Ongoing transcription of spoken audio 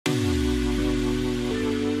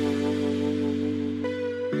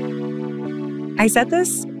I said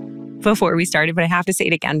this before we started, but I have to say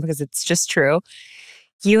it again because it's just true.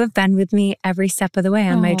 You have been with me every step of the way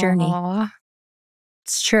on my journey.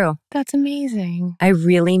 It's true. That's amazing. I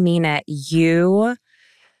really mean it. I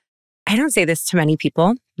don't say this to many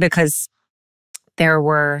people because there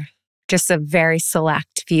were just a very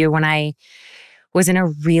select few when I was in a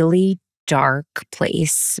really dark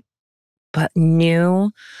place, but knew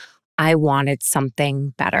I wanted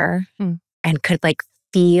something better and could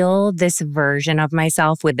feel this version of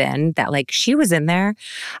myself within that she was in there.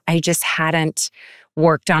 I just hadn't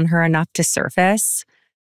worked on her enough to surface.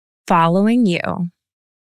 Following you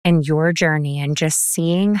and your journey and just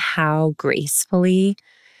seeing how gracefully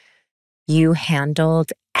you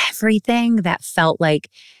handled everything that felt like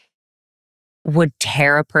would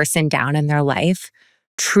tear a person down in their life,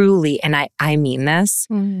 truly, and I mean this,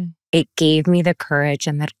 it gave me the courage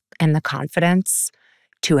and the confidence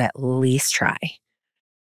to at least try.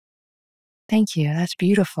 Thank you. That's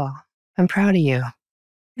beautiful. I'm proud of you.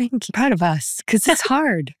 Thank you. Proud of us, because it's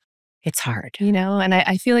hard. It's hard. And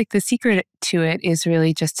I feel like the secret to it is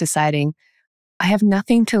really just deciding I have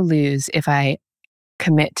nothing to lose if I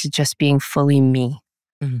commit to just being fully me.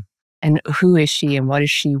 And who is she and what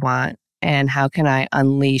does she want? And how can I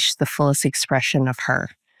unleash the fullest expression of her?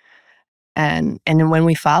 And when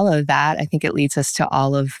we follow that, I think it leads us to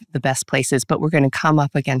all of the best places, but we're going to come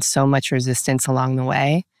up against so much resistance along the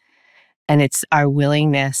way. And it's our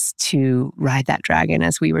willingness to ride that dragon,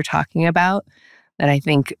 as we were talking about, that I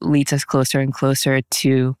think leads us closer and closer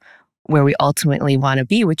to where we ultimately want to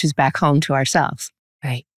be, which is back home to ourselves.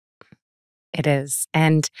 Right. It is.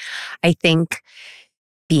 And I think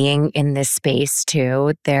being in this space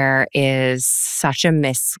too, there is such a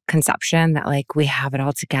misconception that we have it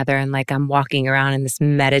all together and I'm walking around in this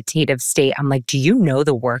meditative state. I'm do you know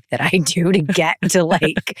the work that I do to get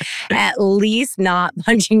to at least not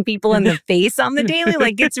punching people in the face on the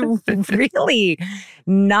daily? It's really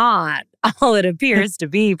not all it appears to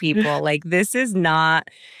be, people. This is not,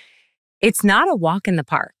 it's not a walk in the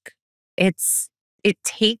park. It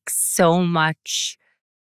takes so much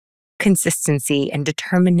consistency and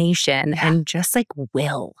determination and just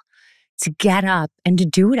will to get up and to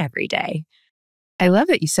do it every day. I love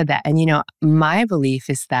that you said that. And my belief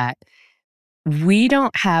is that we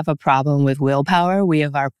don't have a problem with willpower. We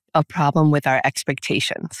have a problem with our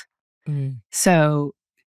expectations. So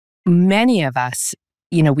many of us,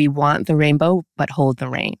 we want the rainbow, but hold the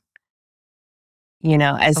rain,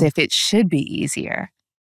 as if it should be easier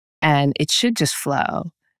and it should just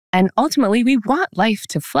flow. And ultimately, we want life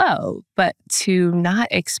to flow, but to not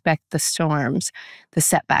expect the storms, the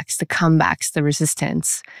setbacks, the comebacks, the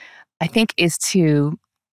resistance, I think is to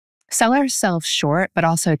sell ourselves short, but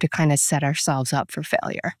also to kind of set ourselves up for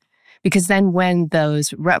failure. Because then when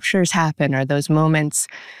those ruptures happen or those moments,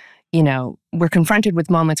 we're confronted with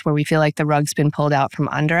moments where we feel like the rug's been pulled out from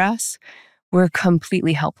under us, we're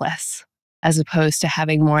completely helpless, as opposed to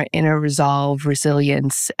having more inner resolve,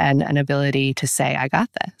 resilience, and an ability to say, I got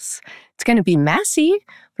this. It's going to be messy,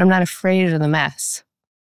 but I'm not afraid of the mess.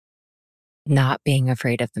 Not being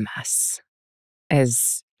afraid of the mess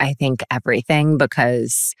is, I think, everything,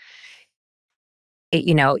 because,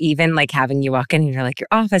 even having you walk in and you're your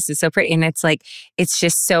office is so pretty. And it's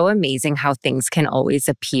just so amazing how things can always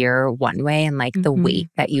appear one way. And the weight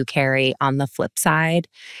that you carry on the flip side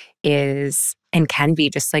is and can be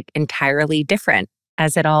just entirely different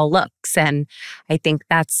as it all looks. And I think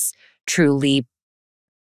that's truly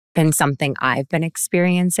been something I've been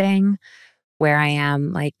experiencing, where I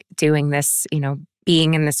am doing this,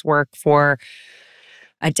 being in this work for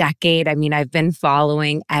a decade. I mean, I've been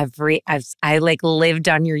following I lived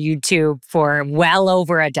on your YouTube for well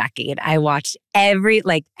over a decade. I watched every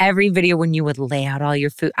video when you would lay out all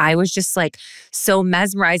your food. I was just so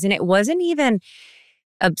mesmerized, and it wasn't even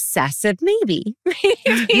obsessive, maybe.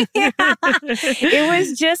 It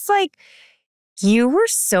was just you were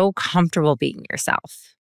so comfortable being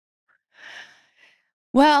yourself.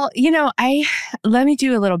 Well, let me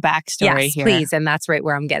do a little backstory yes, here. Please. And that's right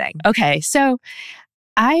where I'm getting. Okay. So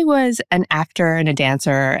I was an actor and a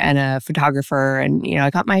dancer and a photographer. And,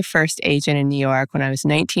 I got my first agent in New York when I was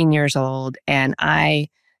 19 years old. And I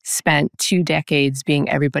spent 2 decades being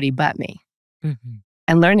everybody but me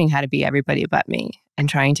and learning how to be everybody but me. And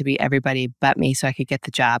trying to be everybody but me so I could get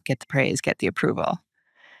the job, get the praise, get the approval,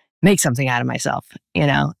 make something out of myself,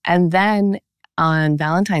 And then on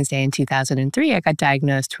Valentine's Day in 2003, I got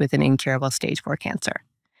diagnosed with an incurable stage 4 cancer.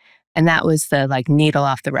 And that was the needle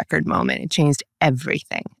off the record moment. It changed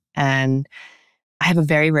everything. And I have a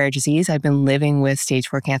very rare disease. I've been living with stage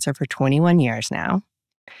 4 cancer for 21 years now.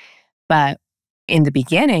 But in the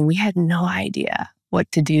beginning, we had no idea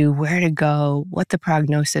what to do, where to go, what the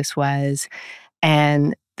prognosis was.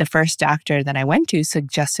 And the first doctor that I went to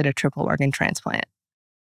suggested a triple organ transplant.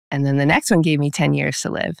 And then the next one gave me 10 years to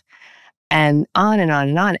live. And on and on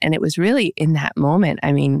and on. And it was really in that moment.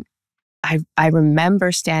 I mean, I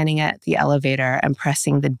remember standing at the elevator and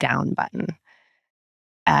pressing the down button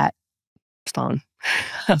at Sloan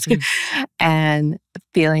and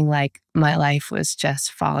feeling like my life was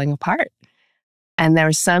just falling apart. And there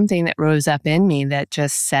was something that rose up in me that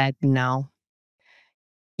just said, no,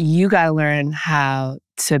 you got to learn how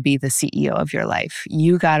to be the CEO of your life.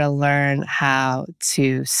 You got to learn how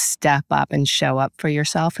to step up and show up for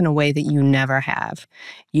yourself in a way that you never have.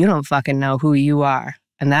 You don't fucking know who you are,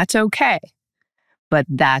 and that's okay. But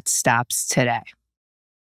that stops today.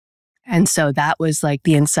 And so that was like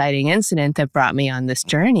the inciting incident that brought me on this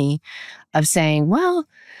journey of saying, well,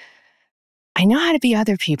 I know how to be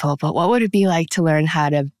other people, but what would it be like to learn how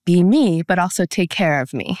to be me, but also take care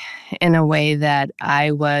of me in a way that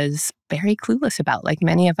I was very clueless about, like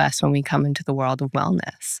many of us when we come into the world of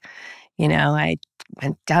wellness. You know, I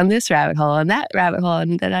went down this rabbit hole and that rabbit hole,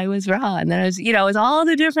 and then I was raw, and then I was, it was all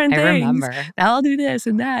the different things. I remember. I'll do this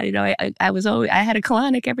and that. I had a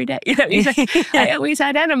colonic every day. I always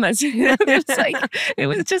had enemas. It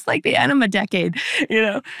was just like the enema decade.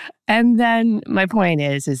 And then my point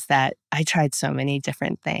is that I tried so many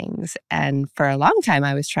different things, and for a long time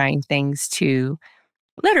I was trying things to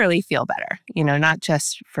literally feel better, not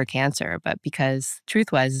just for cancer, but because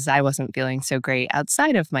truth was I wasn't feeling so great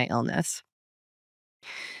outside of my illness.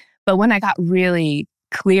 But when I got really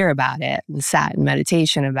clear about it and sat in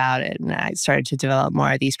meditation about it, and I started to develop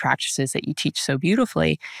more of these practices that you teach so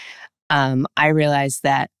beautifully, I realized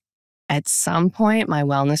that at some point my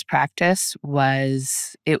wellness practice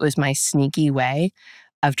was my sneaky way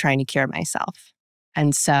of trying to cure myself.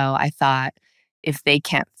 And so I thought, if they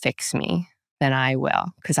can't fix me, then I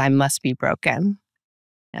will, because I must be broken.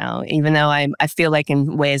 Even though I feel like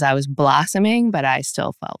in ways I was blossoming, but I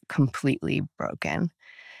still felt completely broken.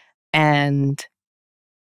 And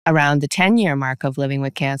around the 10-year mark of living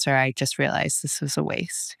with cancer, I just realized this was a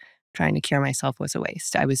waste. Trying to cure myself was a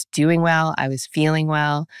waste. I was doing well. I was feeling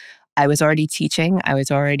well. I was already teaching. I was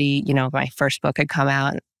already, my first book had come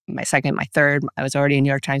out, my second, my third. I was already a New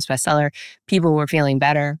York Times bestseller. People were feeling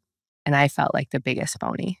better. And I felt like the biggest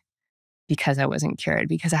phony because I wasn't cured,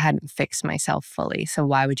 because I hadn't fixed myself fully. So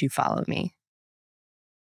why would you follow me?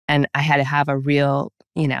 And I had to have a real,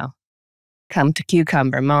 come to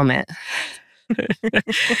cucumber moment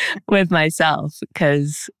with myself,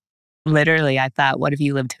 because literally I thought, what if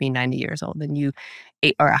you lived to be 90 years old and you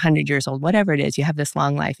or 100 years old, whatever it is, you have this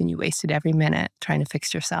long life and you wasted every minute trying to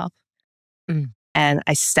fix yourself. And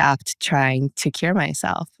I stopped trying to cure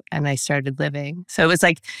myself and I started living. So it was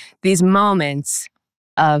like these moments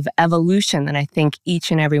of evolution that I think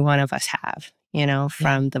each and every one of us have,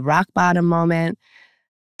 from the rock bottom moment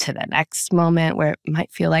to the next moment where it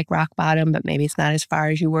might feel like rock bottom, but maybe it's not as far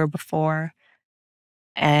as you were before.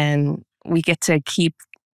 And we get to keep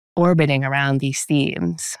orbiting around these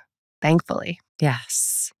themes, thankfully.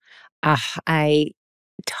 Yes. I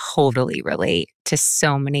totally relate to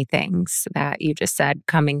so many things that you just said,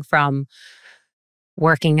 coming from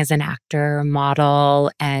working as an actor,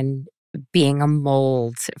 model, and being a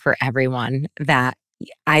mold for everyone that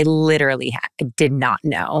I literally did not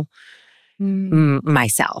know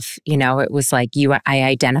myself. It was like I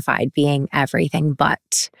identified being everything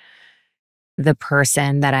but the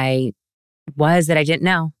person that I was that I didn't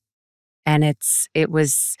know. And it's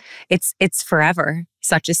forever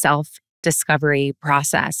such a self-discovery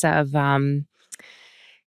process of,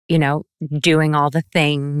 doing all the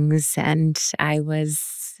things. And I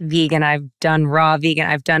was vegan. I've done raw vegan.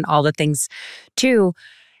 I've done all the things too.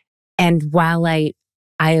 And while I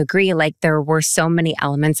agree, like there were so many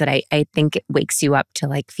elements that I think it wakes you up to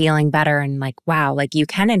like feeling better and like, wow, like you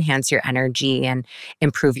can enhance your energy and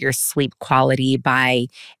improve your sleep quality by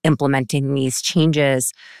implementing these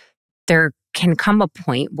changes. There can come a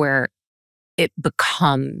point where it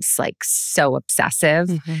becomes like so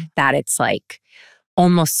obsessive that it's like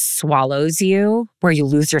almost swallows you, where you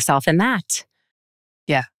lose yourself in that.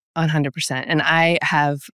 Yeah, 100%. And I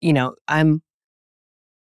have,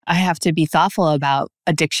 I have to be thoughtful about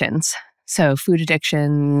addictions. So food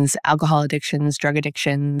addictions, alcohol addictions, drug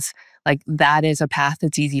addictions, like that is a path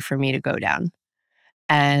that's easy for me to go down.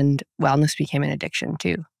 And wellness became an addiction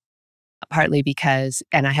too, partly because,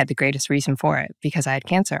 and I had the greatest reason for it, because I had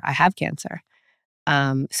cancer. I have cancer.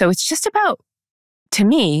 So it's just about, to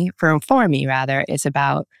me, for me rather, it's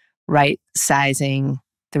about right sizing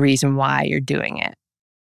the reason why you're doing it.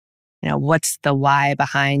 What's the why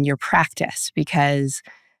behind your practice? Because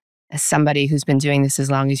as somebody who's been doing this as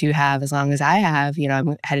long as you have, as long as I have,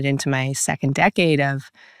 I'm headed into my second decade of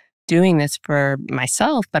doing this for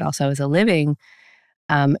myself, but also as a living.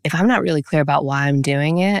 If I'm not really clear about why I'm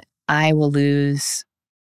doing it, I will lose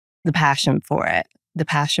the passion for it, the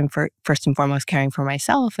passion for, first and foremost, caring for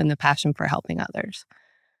myself, and the passion for helping others.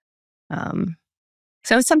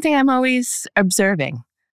 So it's something I'm always observing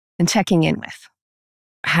and checking in with.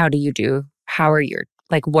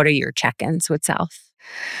 What are your check-ins with self?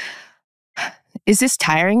 Is this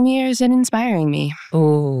tiring me or is it inspiring me?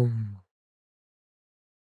 Oh.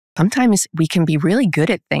 Sometimes we can be really good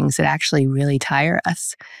at things that actually really tire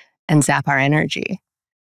us and zap our energy.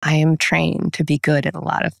 I am trained to be good at a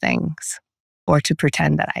lot of things, or to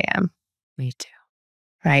pretend that I am. Me too.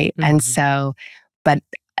 Right? Mm-hmm. And so, but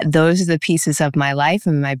those are the pieces of my life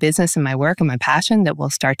and my business and my work and my passion that will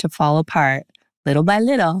start to fall apart little by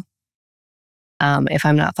little if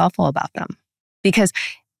I'm not thoughtful about them. Because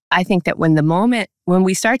I think that when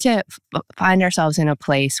we start to find ourselves in a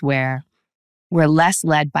place where we're less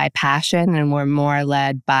led by passion and we're more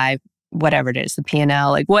led by whatever it is, the P&L,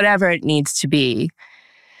 like whatever it needs to be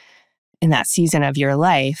in that season of your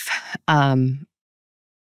life,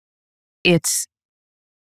 it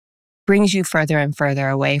brings you further and further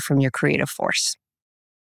away from your creative force,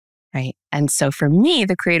 right? And so for me,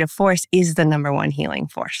 the creative force is the number one healing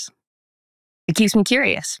force. It keeps me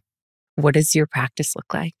curious. What does your practice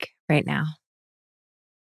look like right now?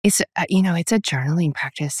 It's, it's a journaling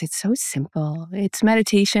practice. It's so simple. It's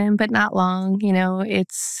meditation, but not long.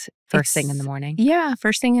 It's First thing in the morning? Yeah,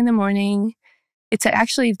 first thing in the morning. It's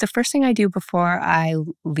actually the first thing I do before I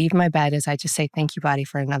leave my bed is I just say, thank you, body,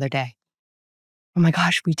 for another day. Oh my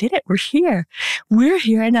gosh, we did it. We're here. We're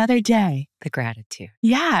here another day. The gratitude.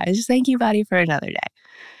 Yeah, just thank you, body, for another day.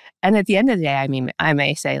 And at the end of the day, I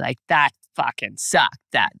may say like, that fucking sucked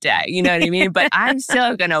that day. You know what I mean? But I'm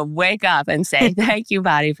still going to wake up and say, thank you,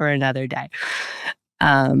 body, for another day.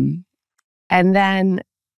 And then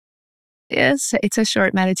it's a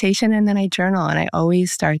short meditation, and then I journal, and I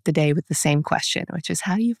always start the day with the same question, which is,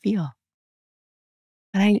 how do you feel?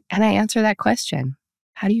 And I answer that question.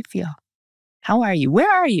 How do you feel? How are you? Where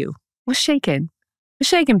are you? What's shaking? What's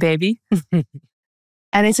shaking, baby?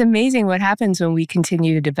 And it's amazing what happens when we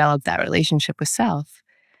continue to develop that relationship with self.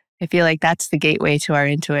 I feel like that's the gateway to our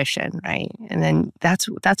intuition, right? And then that's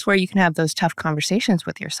where you can have those tough conversations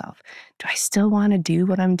with yourself. Do I still want to do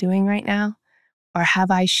what I'm doing right now? Or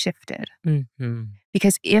have I shifted? Mm-hmm.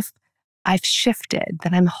 Because if I've shifted,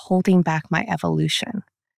 then I'm holding back my evolution.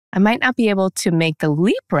 I might not be able to make the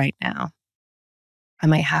leap right now. I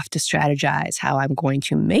might have to strategize how I'm going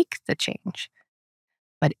to make the change.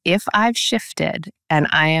 But if I've shifted and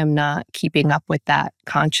I am not keeping up with that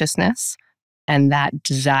consciousness and that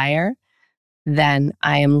desire, then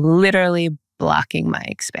I am literally blocking my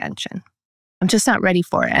expansion. I'm just not ready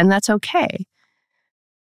for it. And that's okay,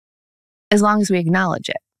 as long as we acknowledge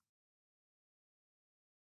it,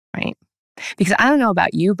 right? Because I don't know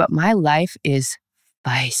about you, but my life is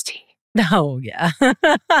feisty. Oh, yeah.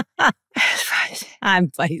 I'm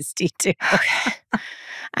feisty too. Okay.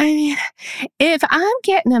 I mean, if I'm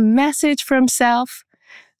getting a message from self,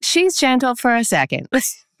 she's gentle for a second.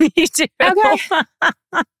 Me too. Okay.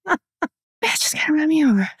 Bitch, just gonna run me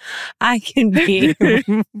over. I can be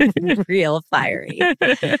real fiery.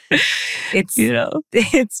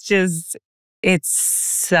 It's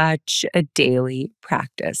such a daily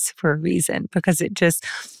practice for a reason, because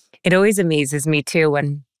it always amazes me too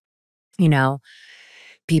when,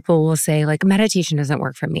 people will say like, meditation doesn't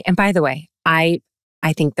work for me. And by the way, I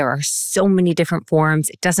think there are so many different forms.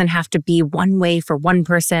 It doesn't have to be one way for one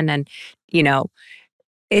person. And,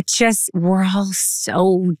 it's just, we're all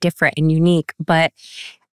so different and unique. But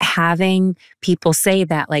having people say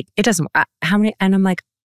that, like, it doesn't, and I'm like,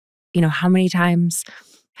 how many times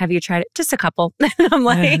have you tried it? Just a couple. And I'm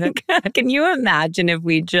like, can you imagine if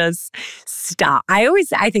we just stop? I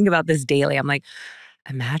think about this daily. I'm like,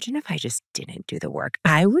 imagine if I just didn't do the work.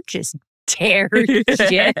 I would just tear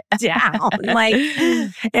shit down. Like,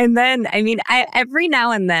 and then, every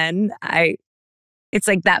now and then it's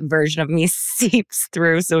like that version of me seeps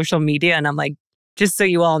through social media, and I'm like, just so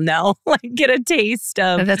you all know, like, get a taste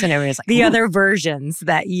of that's when everyone's like, the other versions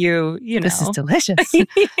that you know. This is delicious.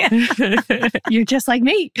 You're just like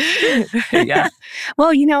me. Yeah.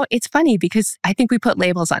 Well, it's funny because I think we put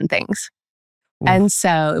labels on things. Ooh. And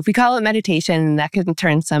so if we call it meditation, that can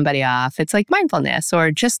turn somebody off. It's like mindfulness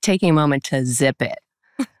or just taking a moment to zip it.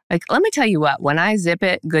 Like, let me tell you what, when I zip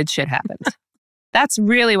it, good shit happens. That's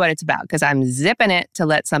really what it's about, because I'm zipping it to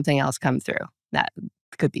let something else come through. That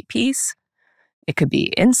could be peace. It could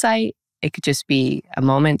be insight. It could just be a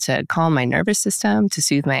moment to calm my nervous system, to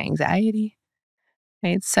soothe my anxiety,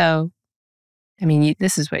 right? So, I mean,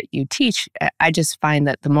 this is what you teach. I just find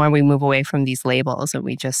that the more we move away from these labels and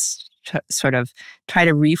we just sort of try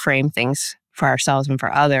to reframe things for ourselves and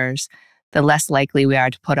for others, the less likely we are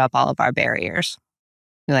to put up all of our barriers.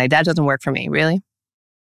 You're like, that doesn't work for me. Really?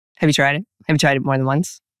 Have you tried it? Have you tried it more than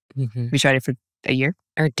once? Mm-hmm. Have you tried it for a year?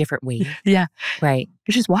 Or a different way. Yeah. Right.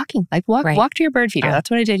 You're just walking. Like walk to your bird feeder.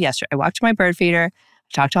 That's what I did yesterday. I walked to my bird feeder,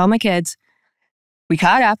 talked to all my kids. We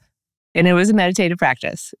caught up, and it was a meditative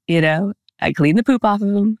practice. I cleaned the poop off of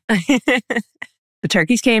them. The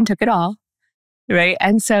turkeys came, took it all. Right.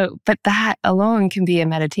 And so, but that alone can be a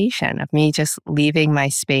meditation of me just leaving my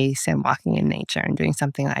space and walking in nature and doing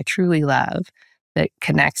something that I truly love that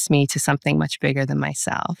connects me to something much bigger than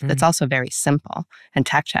myself. That's also very simple and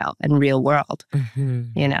tactile and real world,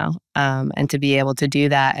 and to be able to do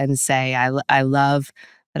that and say, I love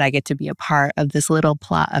that I get to be a part of this little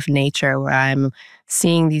plot of nature where I'm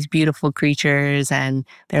seeing these beautiful creatures and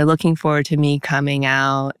they're looking forward to me coming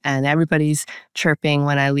out and everybody's chirping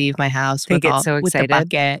when I leave my house They get so with the excited.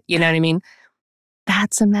 bucket. You know what I mean?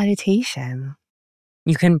 That's a meditation.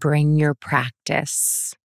 You can bring your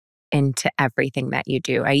practice into everything that you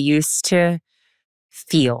do. I used to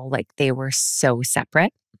feel like they were so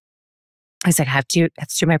separate. I was like, I have to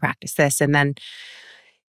do my practice, this. And then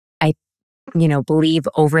I, believe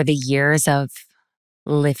over the years of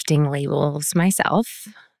lifting labels myself,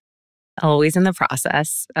 always in the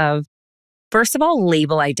process of, first of all,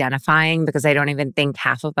 label identifying, because I don't even think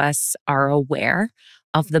half of us are aware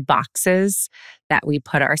of the boxes that we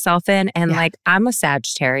put ourselves in. And I'm a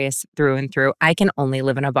Sagittarius through and through. I can only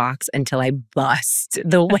live in a box until I bust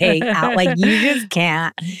the way out. You just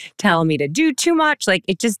can't tell me to do too much.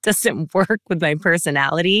 It just doesn't work with my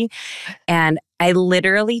personality. And I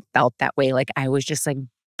literally felt that way. I was just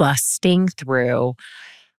busting through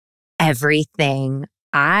everything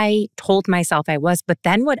I told myself I was, but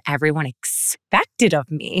then what everyone expected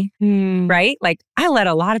of me, right? I let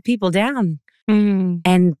a lot of people down.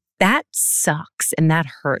 And that sucks and that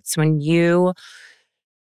hurts when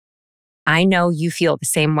I know you feel the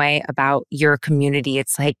same way about your community.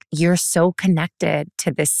 It's you're so connected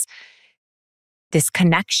to this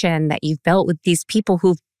connection that you've built with these people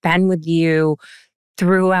who've been with you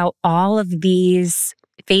throughout all of these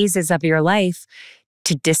phases of your life.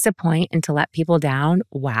 To disappoint and to let people down,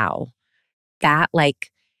 wow. That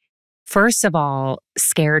first of all,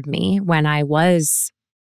 scared me when I was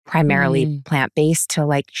primarily plant-based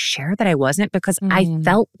to share that I wasn't, because I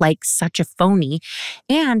felt like such a phony.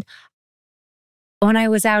 And when I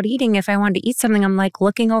was out eating, if I wanted to eat something, I'm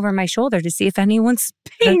looking over my shoulder to see if anyone's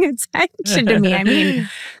paying attention to me. I mean,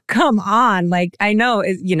 come on. I know,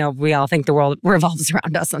 we all think the world revolves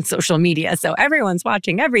around us on social media, so everyone's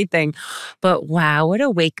watching everything. But wow, what a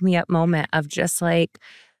wake me up moment of just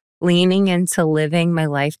leaning into living my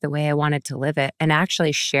life the way I wanted to live it and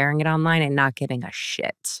actually sharing it online and not giving a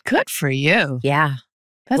shit. Good for you. Yeah.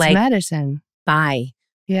 That's medicine. Bye.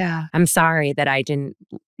 Yeah. I'm sorry that I didn't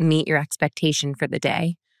meet your expectation for the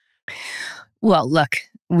day. Well, look,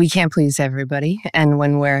 we can't please everybody. And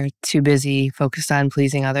when we're too busy focused on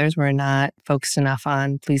pleasing others, we're not focused enough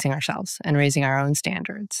on pleasing ourselves and raising our own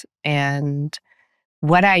standards. And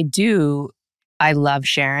what I do, I love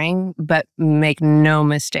sharing, but make no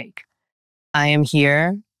mistake, I am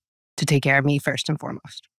here to take care of me first and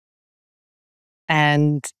foremost.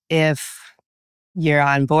 And if you're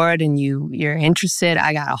on board and you're interested,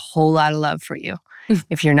 I got a whole lot of love for you.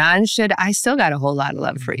 If you're not interested, I still got a whole lot of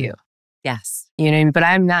love for you. Yes. You know what I mean? But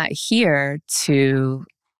I'm not here to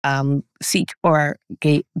seek or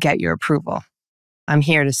get your approval. I'm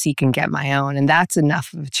here to seek and get my own. And that's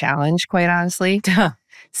enough of a challenge, quite honestly.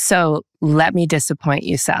 So let me disappoint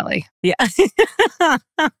you, Sally. Yeah.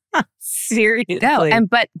 Seriously. No,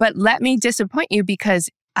 but let me disappoint you, because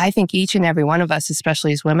I think each and every one of us,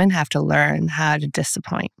 especially as women, have to learn how to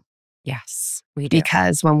disappoint. Yes, we do.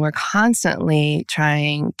 Because when we're constantly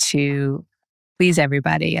trying to please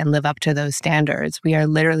everybody and live up to those standards, we are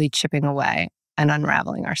literally chipping away and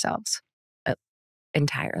unraveling ourselves.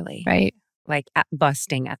 Entirely. Right?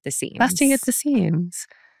 Busting at the seams. Busting at the seams.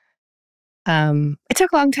 It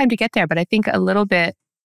took a long time to get there, but I think a little bit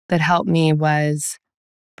that helped me was,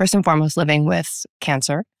 first and foremost, living with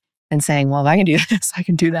cancer and saying, well, if I can do this, I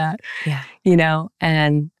can do that. Yeah.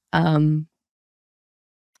 And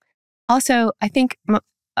also, I think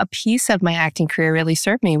a piece of my acting career really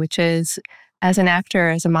served me, which is, as an actor,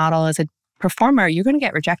 as a model, as a performer, you're going to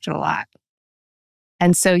get rejected a lot.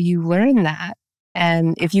 And so you learn that.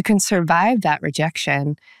 And if you can survive that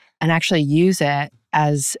rejection, and actually use it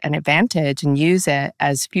as an advantage and use it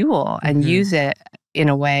as fuel and use it in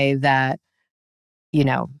a way that,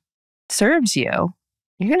 serves you,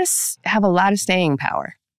 you're going to have a lot of staying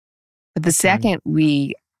power. But the second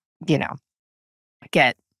we, the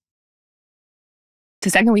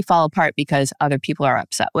second we fall apart because other people are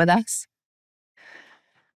upset with us,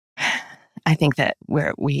 I think that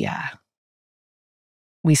we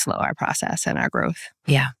slow our process and our growth.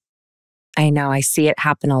 Yeah. I know. I see it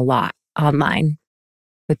happen a lot online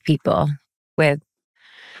with people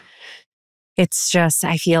it's just,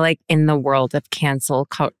 I feel like in the world of cancel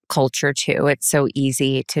culture too, it's so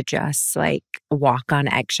easy to just like walk on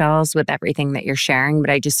eggshells with everything that you're sharing.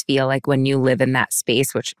 But I just feel like when you live in that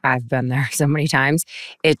space, which I've been there so many times,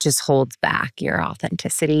 it just holds back your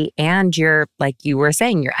authenticity and your, like you were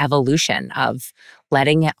saying, your evolution of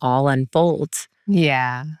letting it all unfold.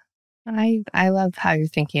 Yeah. I love how you're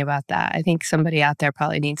thinking about that. I think somebody out there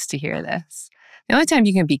probably needs to hear this. The only time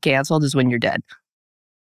you can be canceled is when you're dead.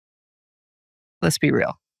 Let's be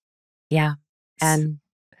real. Yeah. And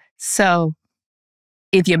so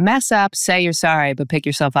if you mess up, say you're sorry, but pick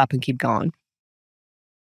yourself up and keep going.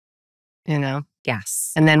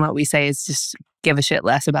 Yes. And then what we say is just give a shit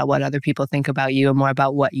less about what other people think about you and more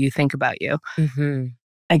about what you think about you.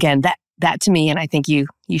 Again, that to me, and I think you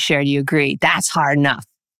shared, you agree, that's hard enough.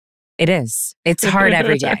 It is. It's hard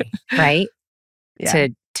every day, right? Yeah.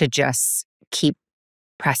 To just keep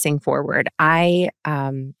pressing forward. I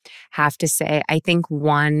have to say, I think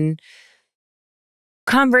one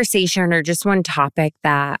conversation or just one topic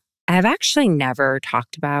that I've actually never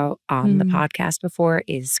talked about on the podcast before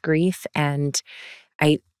is grief. And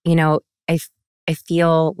I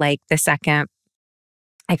feel like the second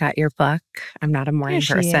I got your book, I'm Not a Mourning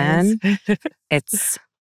Person. It's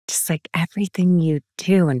just like everything you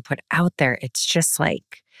do and put out there. It's just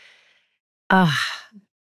like,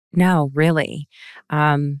 no, really.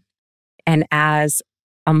 And as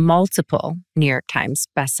a multiple New York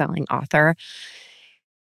Times-bestselling author,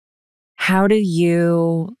 how do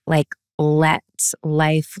you like let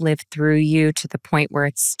life live through you to the point where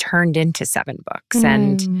it's turned into 7 books?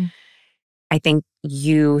 And I think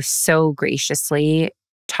you so graciously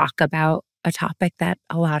talk about a topic that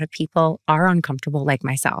a lot of people are uncomfortable, like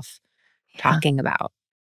myself, talking about.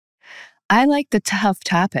 I like the tough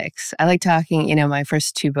topics. I like talking, my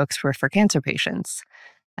first 2 books were for cancer patients.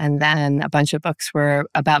 And then a bunch of books were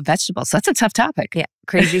about vegetables. So that's a tough topic. Yeah.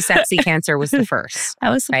 Crazy Sexy Cancer was the first. That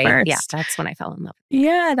was the first. Yeah, that's when I fell in love.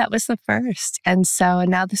 Yeah, that was the first. And so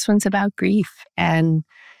now this one's about grief. And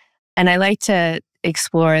I like to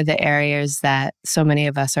explore the areas that so many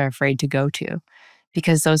of us are afraid to go to,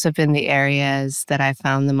 because those have been the areas that I've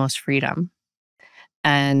found the most freedom.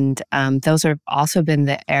 And those have also been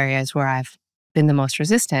the areas where I've been the most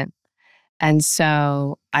resistant. And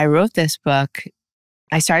so I wrote this book.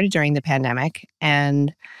 I started during the pandemic,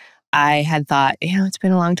 and I had thought, it's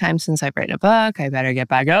been a long time since I've written a book. I better get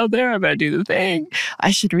back out there. I better do the thing.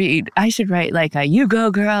 I should write like a you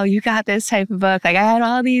go girl, you got this type of book. Like I had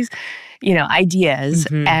all these, ideas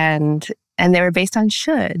and they were based on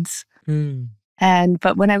shoulds.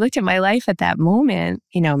 But when I looked at my life at that moment,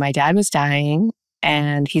 my dad was dying,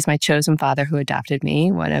 and he's my chosen father who adopted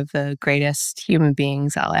me, one of the greatest human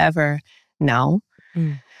beings I'll ever know.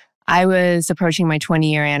 I was approaching my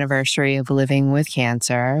 20-year anniversary of living with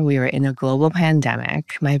cancer. We were in a global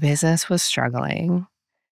pandemic. My business was struggling,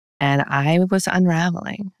 and I was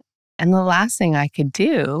unraveling. And the last thing I could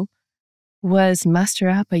do was muster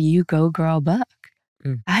up a you go girl book.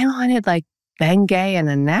 I wanted like Bengay and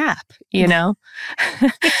a nap, I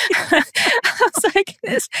was like,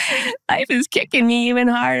 this life is kicking me even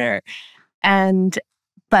harder.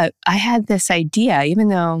 But I had this idea, even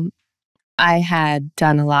though I had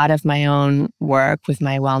done a lot of my own work with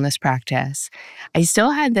my wellness practice, I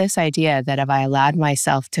still had this idea that if I allowed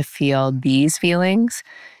myself to feel these feelings,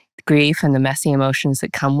 grief and the messy emotions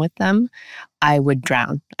that come with them, I would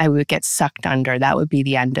drown. I would get sucked under. That would be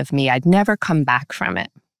the end of me. I'd never come back from it.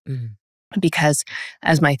 Because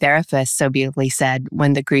as my therapist so beautifully said,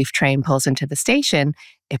 when the grief train pulls into the station,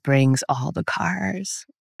 it brings all the cars.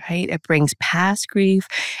 Right? It brings past grief.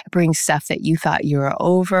 It brings stuff that you thought you were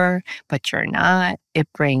over, but you're not. It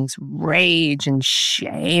brings rage and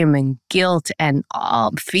shame and guilt and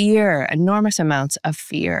all fear, enormous amounts of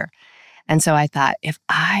fear. And so I thought, if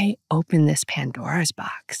I open this Pandora's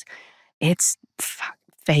box, it's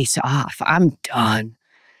face off. I'm done.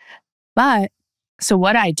 So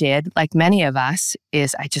what I did, like many of us,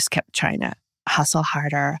 is I just kept trying to hustle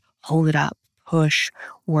harder, hold it up, push,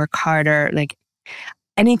 work harder, like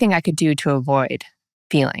anything I could do to avoid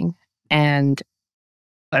feeling. And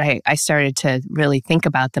But I started to really think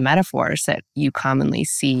about the metaphors that you commonly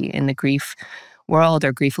see in the grief world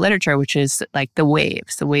or grief literature, which is like the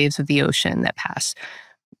waves of the ocean that pass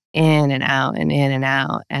in and out and in and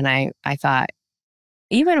out. And I thought,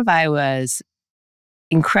 even if I was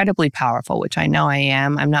incredibly powerful, which I know I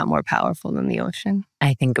am, I'm not more powerful than the ocean.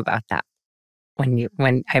 I think about that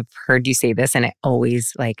when I've heard you say this, and it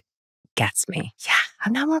always like gets me. Yeah,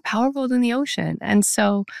 I'm not more powerful than the ocean. And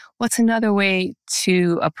so what's another way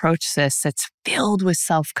to approach this that's filled with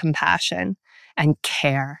self-compassion and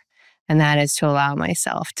care? And that is to allow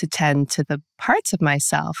myself to tend to the parts of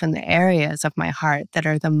myself and the areas of my heart that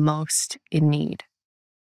are the most in need.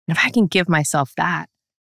 And if I can give myself that,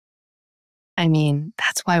 I mean,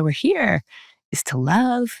 that's why we're here, is to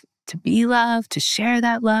love, to be loved, to share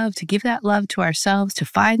that love, to give that love to ourselves, to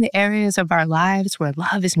find the areas of our lives where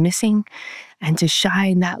love is missing and to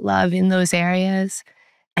shine that love in those areas.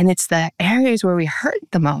 And it's the areas where we hurt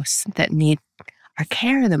the most that need our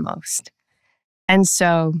care the most. And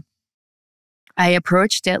so I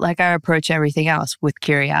approached it like I approach everything else, with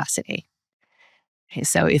curiosity. Okay,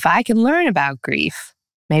 so if I can learn about grief,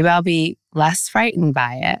 maybe I'll be less frightened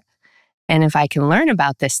by it. And if I can learn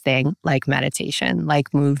about this thing, like meditation,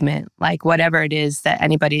 like movement, like whatever it is that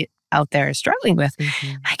anybody out there is struggling with,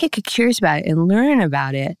 I get curious about it and learn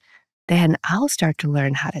about it, then I'll start to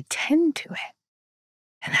learn how to tend to it.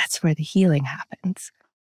 And that's where the healing happens,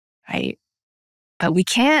 right? But we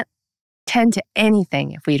can't tend to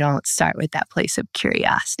anything if we don't start with that place of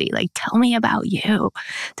curiosity. Like, tell me about you.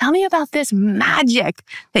 Tell me about this magic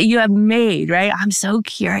that you have made, right? I'm so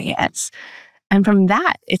curious. And from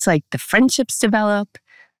that, it's like the friendships develop,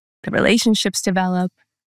 the relationships develop,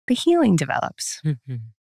 the healing develops.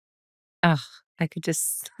 Oh, I could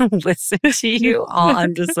just listen to you all.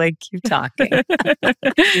 I'm just like, keep talking.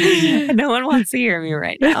 No one wants to hear me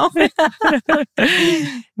right now.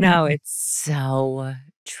 No, it's so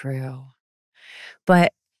true.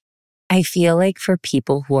 But I feel like for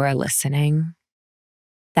people who are listening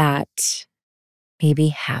that maybe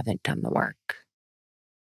haven't done the work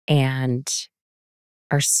and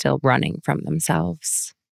are still running from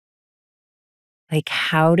themselves, like,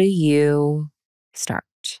 how do you start?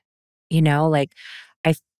 You know, like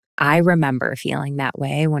I remember feeling that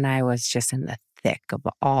way when I was just in the thick of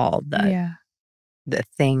all the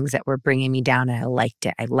things that were bringing me down, and I liked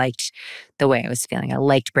it. I liked the way I was feeling. I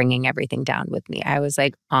liked bringing everything down with me. I was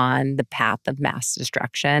like on the path of mass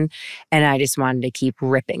destruction, and I just wanted to keep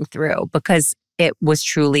ripping through because it was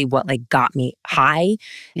truly what like got me high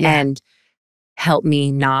and helped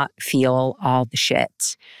me not feel all the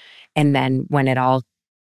shit. And then when it all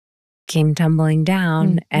came tumbling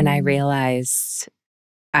down and I realized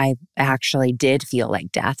I actually did feel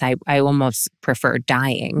like death, I almost prefer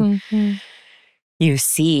dying. You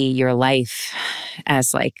see your life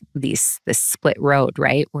as like this split road,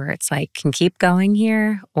 right? Where it's like, can keep going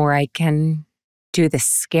here, or I can do the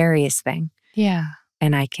scariest thing. Yeah.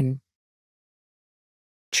 And I can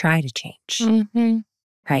try to change.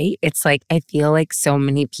 Right? It's like, I feel like so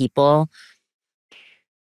many people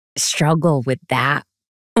struggle with that.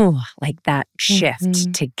 Oh, like that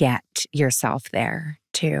shift to get yourself there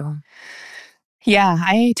too. Yeah,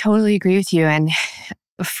 I totally agree with you. And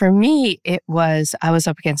for me, I was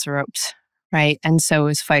up against the ropes, right? And so it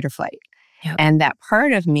was fight or flight. Yep. And that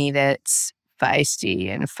part of me that's feisty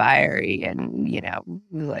and fiery and, you know,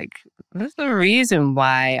 like, there's the reason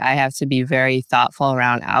why I have to be very thoughtful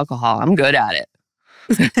around alcohol. I'm good at it.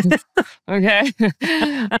 Okay.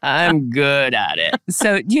 I'm good at it.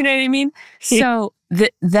 So, you know what I mean? So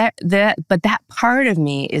but that part of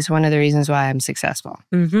me is one of the reasons why I'm successful.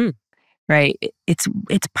 Right? It's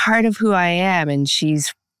part of who I am, and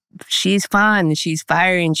she's fun, she's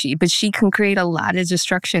fiery, but she can create a lot of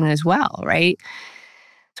destruction as well, right?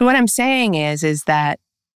 So what I'm saying is that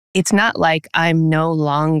it's not like I'm no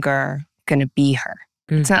longer going to be her.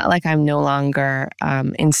 It's not like I'm no longer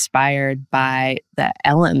inspired by the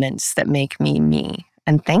elements that make me me,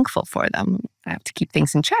 and thankful for them. I have to keep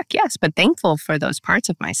things in check, yes, but thankful for those parts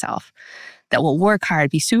of myself that will work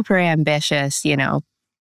hard, be super ambitious, you know,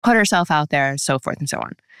 put herself out there, so forth and so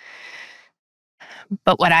on.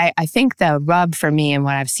 But what I think the rub for me and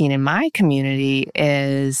what I've seen in my community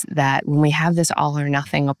is that when we have this all or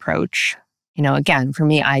nothing approach, you know, again, for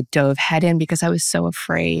me, I dove head in because I was so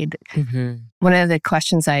afraid. One of the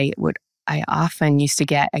questions I often used to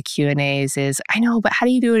get at Q&As is, I know, but how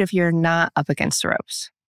do you do it if you're not up against the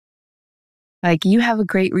ropes? Like, you have a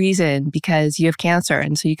great reason because you have cancer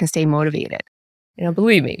and so you can stay motivated. You know,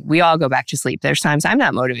 believe me, we all go back to sleep. There's times I'm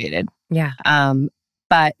not motivated. Yeah.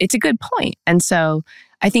 But it's a good point. And so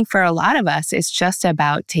I think for a lot of us, it's just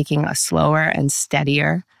about taking a slower and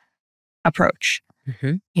steadier approach.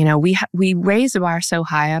 Mm-hmm. You know, we raise the bar so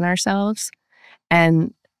high on ourselves.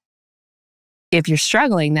 And if you're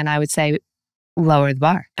struggling, then I would say lower the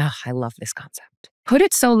bar. Oh, I love this concept. Put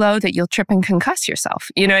it so low that you'll trip and concuss yourself.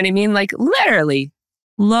 You know what I mean? Like literally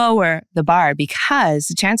lower the bar, because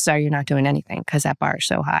the chances are you're not doing anything because that bar is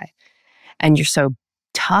so high. And you're so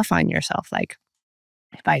tough on yourself. Like,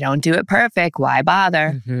 if I don't do it perfect, why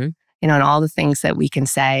bother? Mm-hmm. You know, and all the things that we can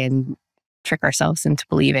say and trick ourselves into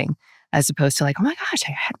believing, as opposed to like, oh my gosh,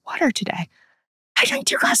 I had water today. I drank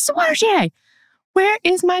 2 glasses of water today. Where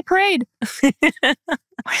is my parade? Where's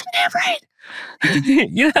my damn parade?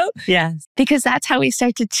 You know? Yes. Because that's how we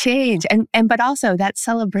start to change. And but also that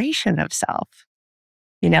celebration of self.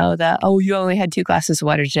 You know, you only had 2 glasses of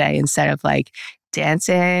water today, instead of like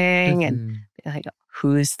dancing and like,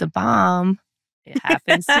 who's the bomb? It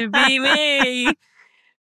happens to be me.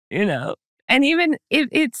 You know, and even if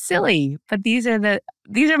it's silly, but these are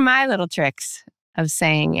my little tricks of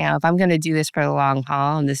saying, you know, if I'm going to do this for the long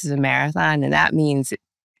haul, and this is a marathon, and that means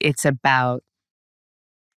it's about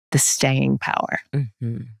the staying power,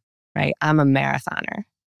 right? I'm a marathoner.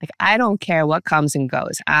 Like, I don't care what comes and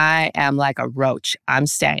goes. I am like a roach. I'm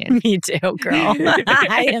staying. Me too, girl.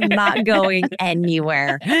 I am not going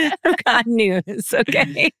anywhere. I've got news,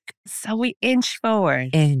 okay? So we inch forward.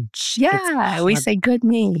 Inch. Yeah, we say, good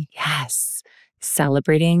me. Yes.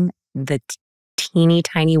 Celebrating the teeny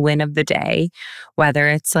tiny win of the day, whether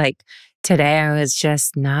it's like today I was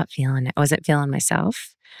just not feeling it. I wasn't feeling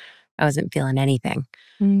myself. I wasn't feeling anything.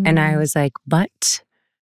 And I was like, but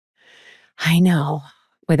I know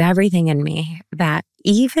with everything in me that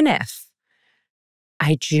even if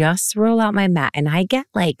I just roll out my mat and I get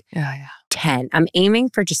like 10, I'm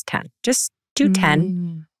aiming for just 10, just do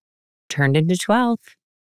 10, turned into 12.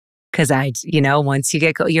 Because once you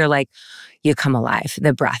get you're like, you come alive,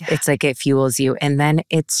 the breath. Yeah. It's like it fuels you. And then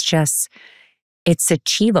it's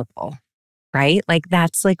achievable, right? Like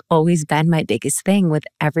that's like always been my biggest thing with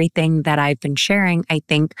everything that I've been sharing. I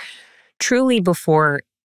think truly before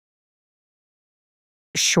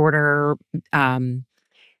shorter,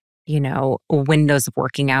 windows of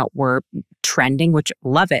working out were trending, which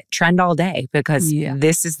love it, trend all day, because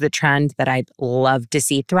this is the trend that I'd love to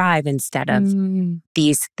see thrive instead of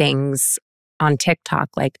these things on TikTok,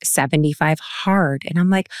 like 75 hard. And I'm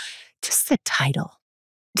like, just the title,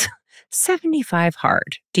 75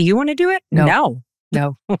 hard. Do you want to do it? No.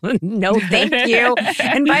 No, thank you.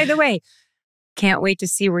 And by the way, can't wait to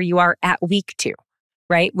see where you are at week 2.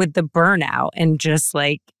 Right? With the burnout, and just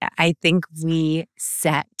like, I think we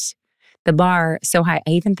set the bar so high. I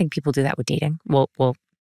even think people do that with dating. Well,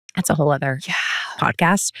 that's a whole other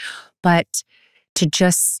podcast. But to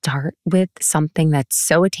just start with something that's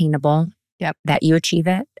so attainable that you achieve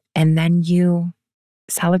it, and then you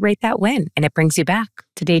celebrate that win, and it brings you back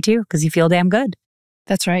to day 2 because you feel damn good.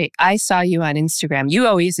 That's right. I saw you on Instagram. You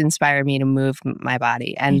always inspire me to move my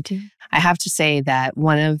body. And I have to say that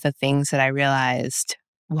one of the things that I realized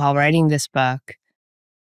while writing this book,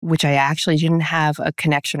 which I actually didn't have a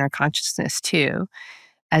connection or consciousness to,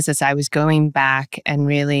 as I was going back and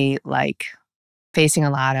really like facing a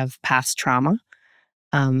lot of past trauma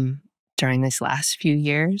during these last few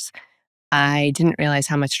years, I didn't realize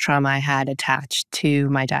how much trauma I had attached to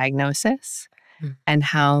my diagnosis and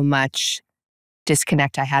how much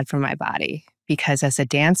disconnect I had from my body. Because as a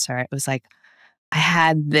dancer, it was like I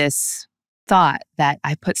had this thought that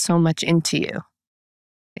I put so much into you.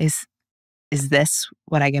 Is this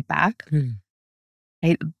what I get back?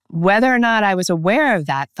 Right? Whether or not I was aware of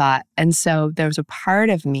that thought. And so there was a part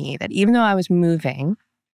of me that even though I was moving,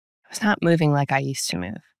 I was not moving like I used to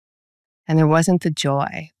move. And there wasn't the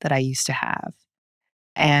joy that I used to have.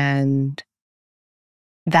 And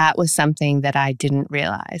that was something that I didn't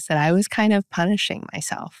realize, that I was kind of punishing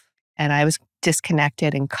myself. And I was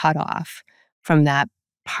disconnected and cut off from that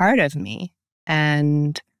part of me.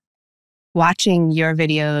 And watching your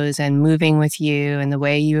videos and moving with you and the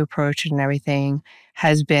way you approach it and everything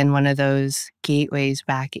has been one of those gateways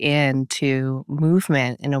back into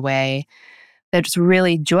movement in a way that's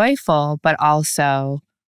really joyful, but also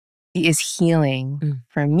is healing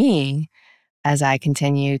for me as I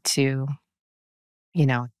continue to,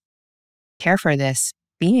 care for this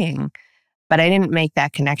being. But I didn't make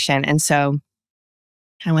that connection. And so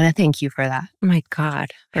I want to thank you for that. Oh my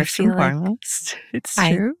God. First and foremost. It's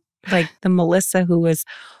true. Like the Melissa who was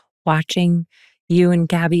watching you and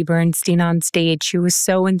Gabby Bernstein on stage, she was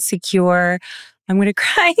so insecure. I'm going to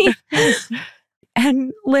cry.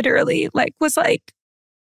 And literally was like,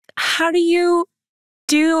 how do you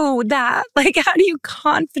do that? Like, how do you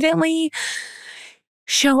confidently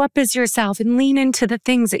show up as yourself and lean into the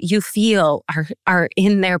things that you feel are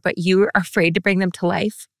in there, but you are afraid to bring them to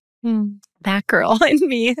life? That girl in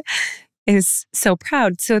me is so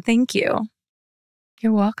proud. So thank you.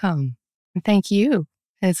 You're welcome. And thank you.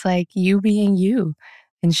 It's like you being you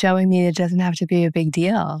and showing me it doesn't have to be a big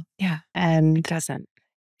deal. Yeah. And It doesn't.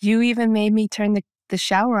 you even made me turn the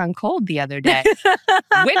shower on cold the other day,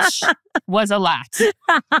 which was a lot.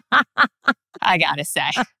 I gotta say.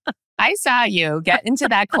 I saw you get into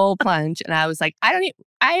that cold plunge and I was like, I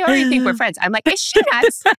already think we're friends. I'm like, is she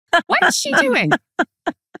nuts? What is she doing?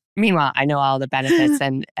 Meanwhile, I know all the benefits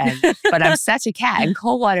but I'm such a cat and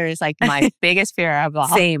cold water is like my biggest fear of all.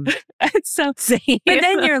 Same. So Same. but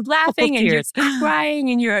then you're laughing and you're Tears. crying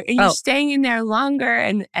and you're staying in there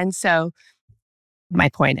longer. And so my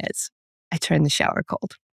point is I turned the shower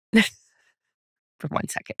cold for 1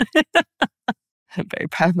 second. I'm very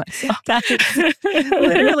proud of myself. That's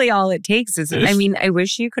literally all it takes is, I mean, I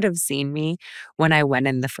wish you could have seen me when I went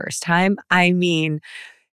in the first time. I mean,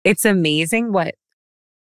 it's amazing what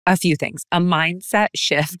a few things a mindset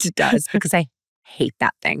shift does, because I hate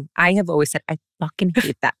that thing. I have always said, I fucking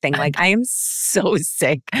hate that thing. Like, I am so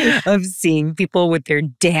sick of seeing people with their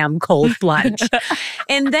damn cold plunge.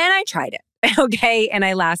 And then I tried it. Okay. And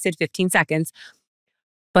I lasted 15 seconds.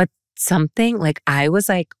 But something like, I was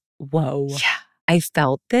like, whoa. Yeah. I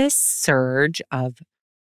felt this surge of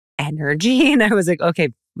energy. And I was like, okay,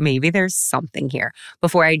 maybe there's something here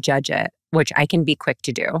before I judge it, which I can be quick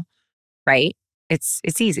to do, right? It's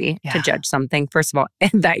easy to judge something, first of all,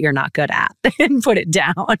 that you're not good at and put it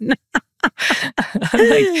down. And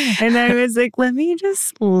I was like, let me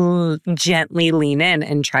just gently lean in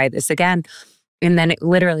and try this again. And then it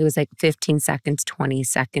literally was like 15 seconds, 20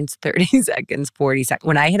 seconds, 30 seconds, 40 seconds.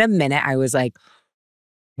 When I hit a minute, I was like,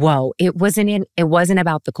 whoa, it wasn't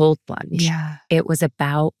about the cold plunge. Yeah. It was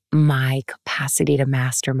about my capacity to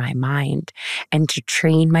master my mind and to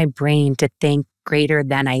train my brain to think greater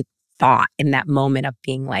than I thought in that moment of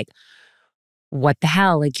being like, what the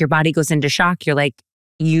hell? Like, your body goes into shock. You're like,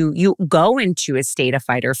 you go into a state of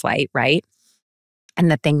fight or flight, right? And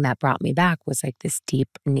the thing that brought me back was like this deep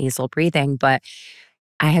nasal breathing. But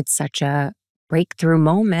I had such a breakthrough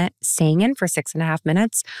moment staying in for 6.5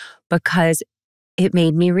 minutes, because it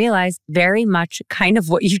made me realize very much kind of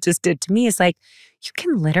what you just did to me is like, you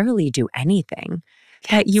can literally do anything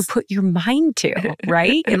that you put your mind to,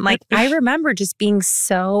 right? And like, I remember just being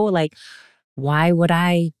so like, why would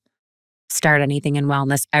I start anything in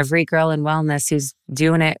wellness? Every girl in wellness who's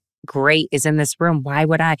doing it great is in this room. Why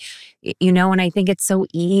would I? You know, and I think it's so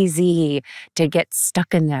easy to get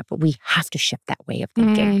stuck in that, but we have to shift that way of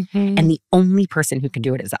thinking. Mm-hmm. And the only person who can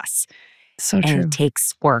do it is us. So and true. It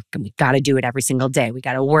takes work, and we got to do it every single day. We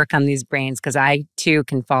got to work on these brains, because I too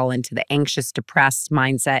can fall into the anxious, depressed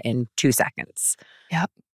mindset in 2 seconds. Yep.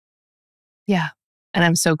 Yeah. And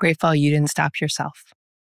I'm so grateful you didn't stop yourself.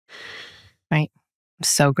 Right. I'm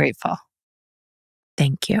so grateful.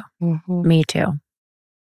 Thank you. Mm-hmm. Me too.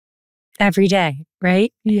 Every day,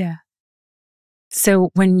 right? Yeah. So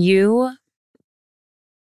when you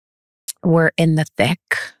were in the thick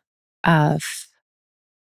of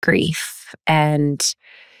grief and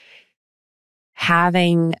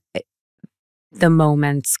having the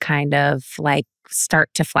moments kind of like start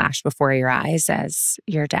to flash before your eyes as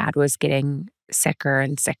your dad was getting sicker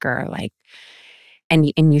and sicker, like,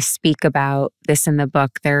 and you speak about this in the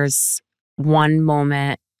book. There's one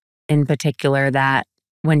moment in particular that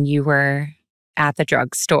when you were at the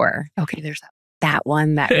drugstore. Okay, there's that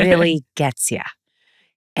one that really gets you.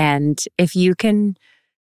 And if you can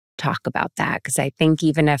talk about that, because I think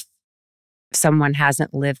even if someone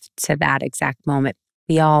hasn't lived to that exact moment,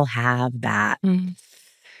 we all have that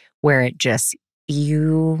where it just,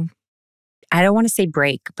 I don't want to say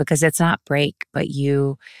break, because it's not break, but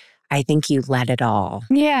I think you let it all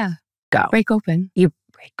go. Break open. You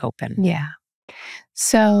break open. Yeah.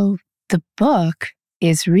 So the book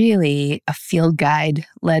is really a field guide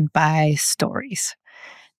led by stories.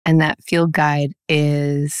 And that field guide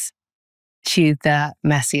is to the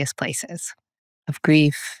messiest places of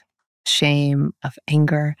grief, shame, of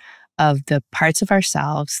anger, of the parts of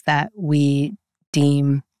ourselves that we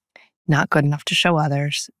deem not good enough to show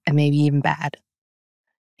others, and maybe even bad,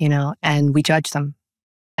 and we judge them.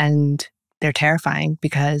 And they're terrifying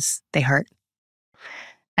because they hurt.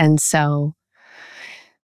 And so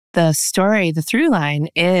the story, the through line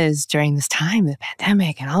is during this time, the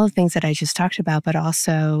pandemic and all the things that I just talked about, but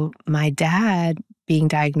also my dad being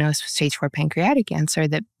diagnosed with stage 4 pancreatic cancer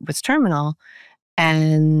that was terminal.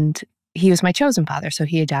 And he was my chosen father. So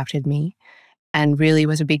he adopted me and really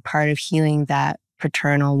was a big part of healing that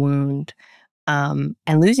paternal wound. And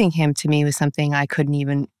losing him to me was something I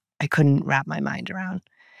couldn't wrap my mind around.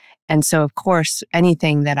 And so, of course,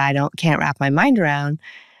 anything that I can't wrap my mind around,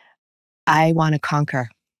 I want to conquer.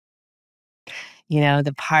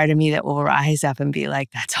 The part of me that will rise up and be like,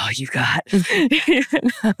 that's all you got.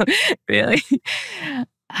 Really?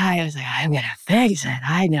 I was like, I'm going to fix it.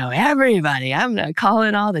 I know everybody. I'm going to call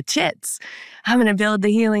in all the chits. I'm going to build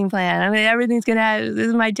the healing plan. Everything's going to, this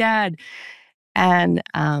is my dad. And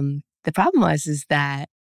the problem is that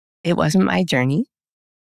it wasn't my journey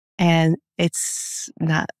and it's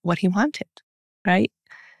not what he wanted, right?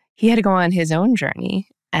 He had to go on his own journey.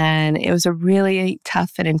 And it was a really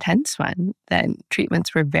tough and intense one. Then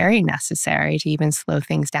treatments were very necessary to even slow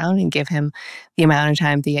things down and give him the amount of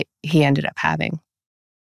time that he ended up having.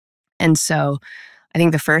 And so I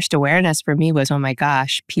think the first awareness for me was, oh my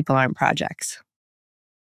gosh, people aren't projects.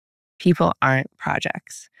 People aren't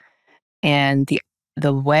projects. And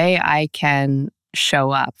the way I can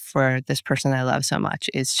show up for this person I love so much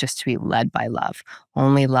is just to be led by love,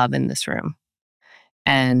 only love in this room.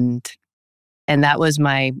 And that was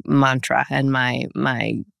my mantra and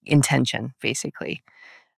my intention, basically.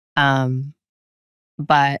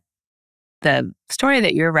 But the story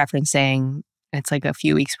that you're referencing, it's like a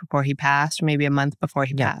few weeks before he passed, or maybe a month before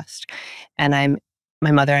he passed. And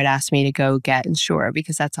my mother had asked me to go get Ensure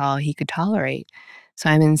because that's all he could tolerate. So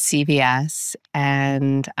I'm in CVS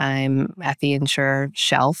and I'm at the Ensure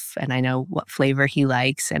shelf and I know what flavor he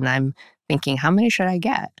likes. And I'm thinking, how many should I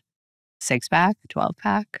get? 6-pack,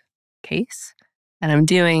 12-pack, case? And I'm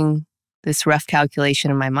doing this rough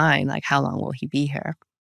calculation in my mind, like how long will he be here?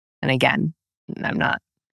 And again, I'm not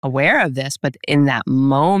aware of this, but in that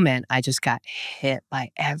moment, I just got hit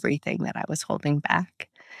by everything that I was holding back.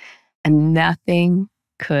 And nothing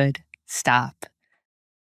could stop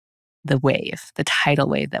the wave, the tidal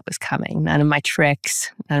wave that was coming. None of my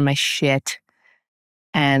tricks, none of my shit.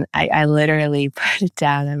 And I literally put it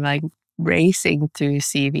down. I'm like, racing through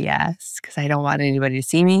CVS because I don't want anybody to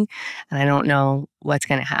see me and I don't know what's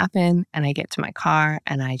going to happen. And I get to my car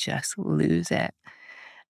and I just lose it.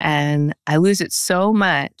 And I lose it so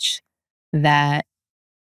much that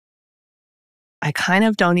I kind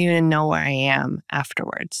of don't even know where I am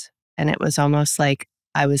afterwards. And it was almost like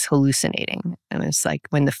I was hallucinating. And it's like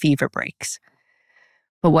when the fever breaks.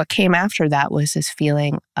 But what came after that was this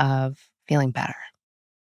feeling of feeling better.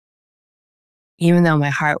 Even though my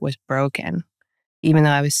heart was broken, even though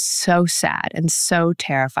I was so sad and so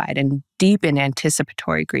terrified and deep in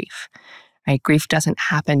anticipatory grief, right? Grief doesn't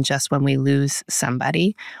happen just when we lose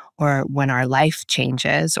somebody or when our life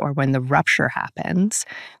changes or when the rupture happens.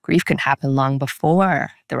 Grief can happen long before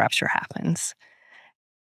the rupture happens.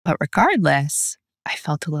 But regardless, I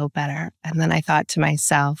felt a little better. And then I thought to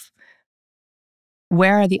myself,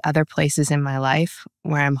 where are the other places in my life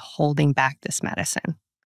where I'm holding back this medicine?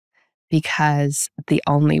 Because the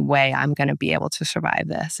only way I'm going to be able to survive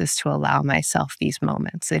this is to allow myself these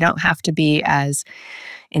moments. They don't have to be as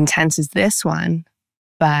intense as this one,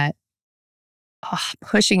 but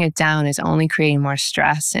pushing it down is only creating more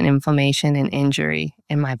stress and inflammation and injury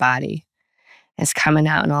in my body. It's coming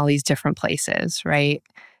out in all these different places, right?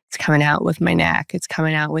 It's coming out with my neck. It's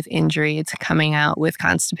coming out with injury. It's coming out with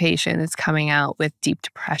constipation. It's coming out with deep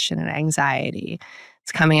depression and anxiety.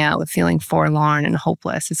 It's coming out with feeling forlorn and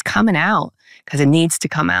hopeless. It's coming out because it needs to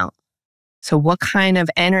come out. So what kind of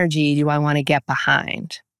energy do I want to get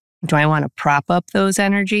behind? Do I want to prop up those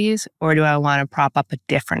energies or do I want to prop up a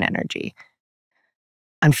different energy?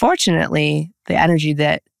 Unfortunately, the energy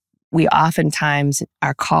that we oftentimes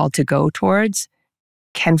are called to go towards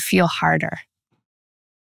can feel harder,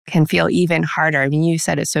 can feel even harder. I mean, you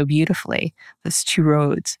said it so beautifully, those two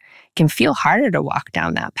roads. It can feel harder to walk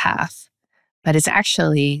down that path. But it's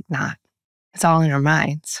actually not. It's all in our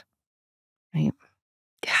minds, right?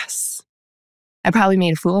 Yes. I probably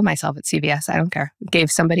made a fool of myself at CVS. I don't care.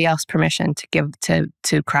 Gave somebody else permission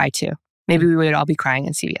to cry to. Maybe we would all be crying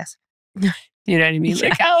at CVS. You know what I mean? Yeah.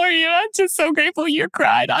 Like, how are you? I'm just so grateful you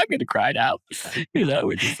cried. I'm going to cry now.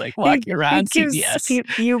 We're just like walking around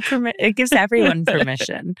CVS. It gives everyone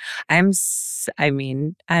permission. I'm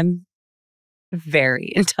very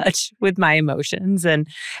in touch with my emotions and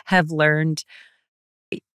have learned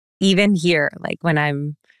even here, like when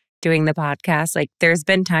I'm doing the podcast, like there's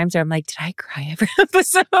been times where I'm like, did I cry every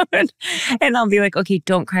episode? And I'll be like, okay,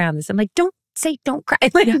 don't cry on this. I'm like, don't say don't cry.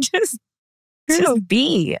 Like just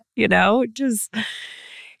be, just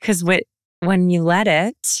because when you let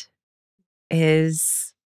it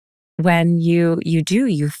is when you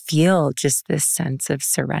feel just this sense of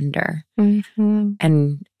surrender.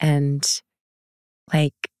 Mm-hmm. And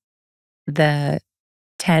like the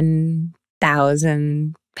 10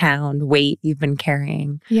 1,000-pound weight you've been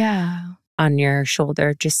carrying on your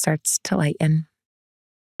shoulder just starts to lighten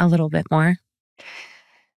a little bit more.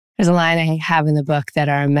 There's a line I have in the book that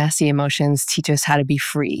our messy emotions teach us how to be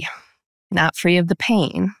free. Not free of the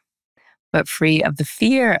pain, but free of the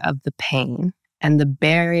fear of the pain and the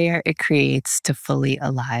barrier it creates to fully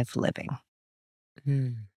alive living.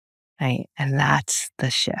 Right? And that's the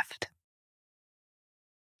shift.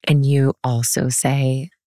 And you also say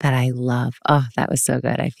that I love, oh, that was so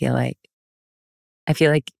good. I feel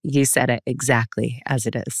like you said it exactly as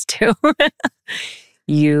it is too.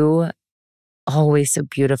 You always so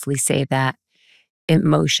beautifully say that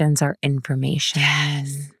emotions are information.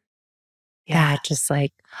 Yes. That just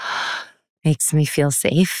like makes me feel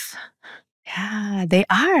safe. Yeah, they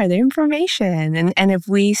are. They're information. And if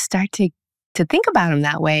we start to think about them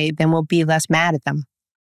that way, then we'll be less mad at them.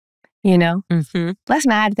 You know? Less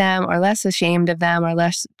mad at them or less ashamed of them or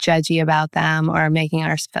less judgy about them or making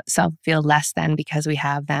ourselves feel less than because we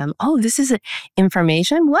have them. Oh, this is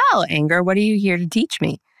information? Well, anger, what are you here to teach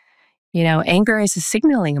me? You know, anger is a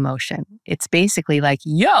signaling emotion. It's basically like,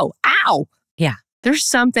 yo, ow. Yeah. There's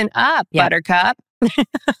something up, buttercup.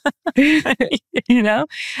 You know?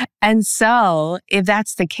 And so if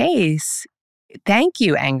that's the case, thank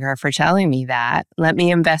you, anger, for telling me that. Let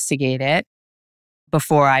me investigate it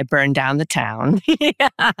before I burn down the town.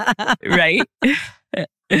 Right?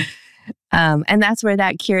 And that's where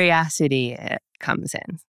that curiosity comes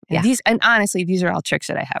in. And honestly, these are all tricks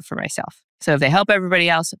that I have for myself. So if they help everybody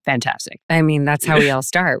else, fantastic. I mean, that's how we all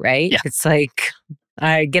start, right? Yeah. It's like,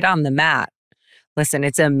 I get on the mat. Listen,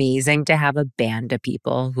 it's amazing to have a band of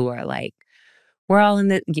people who are like,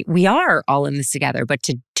 we are all in this together, but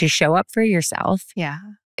to show up for yourself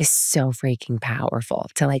is so freaking powerful.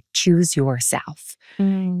 To like choose yourself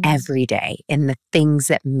every day in the things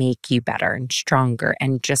that make you better and stronger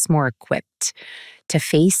and just more equipped to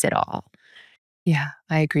face it all. Yeah,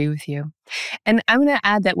 I agree with you. And I'm going to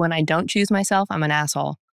add that when I don't choose myself, I'm an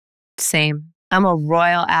asshole. Same. I'm a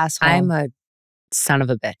royal asshole. I'm a son of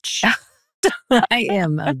a bitch. I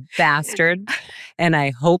am a bastard, and I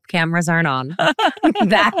hope cameras aren't on.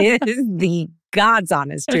 That is the God's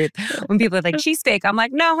honest truth. When people are like, she's fake, I'm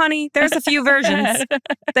like, no, honey, there's a few versions.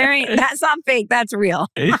 That's not fake, that's real.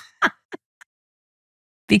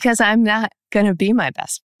 Because I'm not going to be my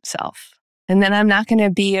best self. And then I'm not going to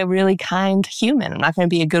be a really kind human. I'm not going to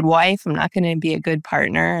be a good wife. I'm not going to be a good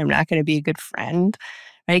partner. I'm not going to be a good friend,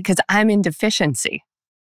 right? Because I'm in deficiency.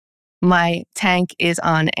 My tank is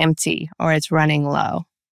on empty or it's running low.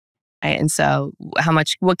 Right? And so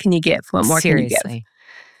what can you give? What more can you give?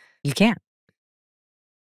 You can't.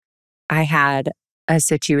 I had a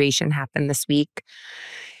situation happen this week.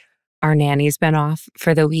 Our nanny's been off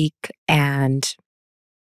for the week, and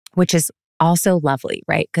which is also lovely,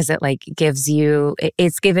 right? Because it like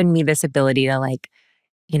it's given me this ability to like,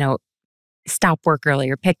 you know, stop work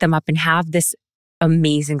earlier, pick them up and have this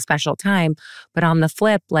amazing special time. But on the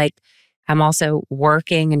flip, like I'm also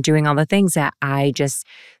working and doing all the things that I just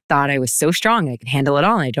thought I was so strong. I could handle it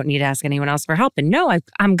all. And I don't need to ask anyone else for help. And no,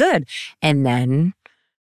 I'm good. And then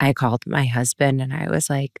I called my husband and I was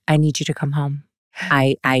like, I need you to come home.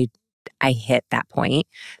 I hit that point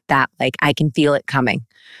that like I can feel it coming.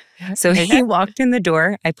 So he walked in the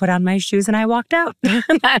door, I put on my shoes and I walked out.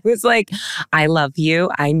 And I was like, I love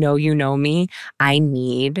you. I know you know me.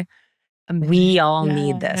 We all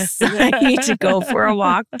need this. I need to go for a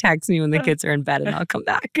walk. Text me when the kids are in bed and I'll come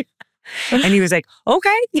back. And he was like,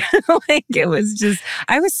 okay. Like it was just,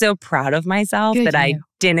 I was so proud of myself that I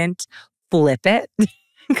didn't flip it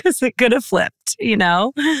because it could have flipped, you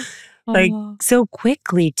know? Like so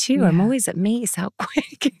quickly too. Yeah. I'm always amazed how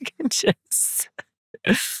quick it can just.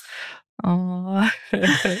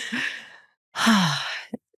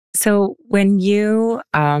 So when you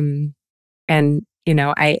and you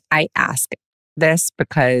know, I ask this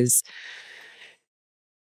because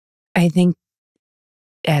I think,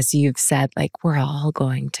 as you've said, like we're all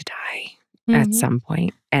going to die at some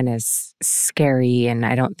point, and it's scary, and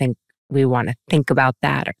I don't think we want to think about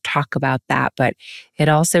that or talk about that, but it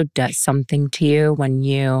also does something to you when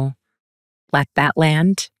you let that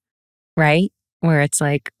land, right? Where it's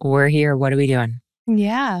like, we're here, what are we doing?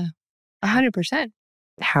 Yeah, 100%.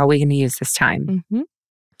 How are we going to use this time?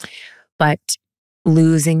 But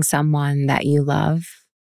losing someone that you love,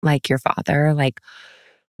 like your father, like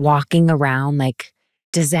walking around, like,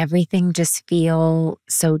 does everything just feel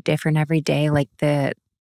so different every day? Like does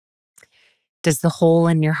the hole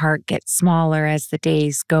in your heart get smaller as the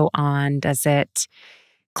days go on? Does it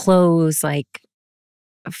close? Like,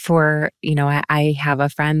 for, I have a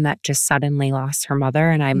friend that just suddenly lost her mother,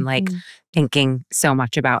 and I'm like thinking so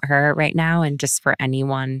much about her right now. And just for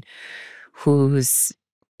anyone who's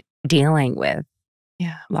dealing with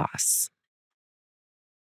loss.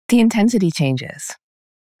 The intensity changes,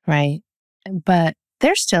 right? But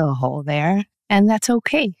there's still a hole there, and that's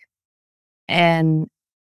okay. And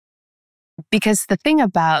because the thing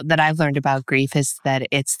that I've learned about grief is that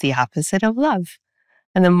it's the opposite of love.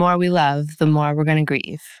 And the more we love, the more we're going to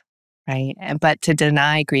grieve, right? But to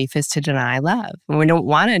deny grief is to deny love. And we don't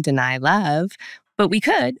want to deny love, but we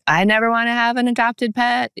could. I never want to have an adopted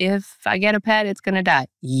pet. If I get a pet, it's going to die.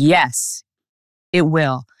 Yes, it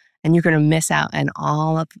will. And you're going to miss out on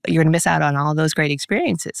all those great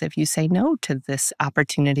experiences if you say no to this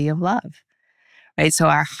opportunity of love. Right? So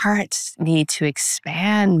our hearts need to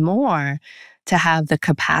expand more to have the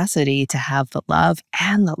capacity to have the love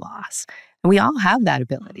and the loss. And we all have that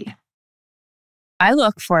ability. I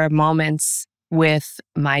look for moments with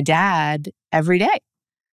my dad every day,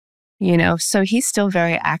 so he's still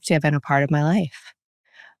very active and a part of my life.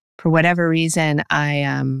 For whatever reason,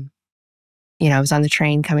 I was on the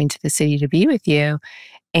train coming to the city to be with you,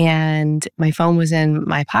 and my phone was in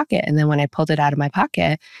my pocket. And then when I pulled it out of my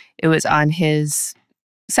pocket, it was on his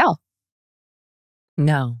cell.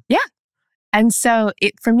 No. Yeah. And so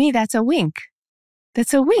for me, that's a wink.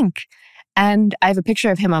 That's a wink. And I have a picture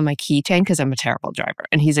of him on my keychain because I'm a terrible driver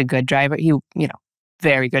and he's a good driver.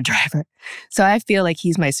 Very good driver. So I feel like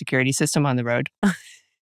he's my security system on the road.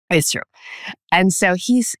 It's true. And so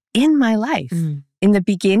he's in my life. In the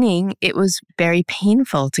beginning, it was very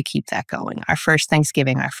painful to keep that going. Our first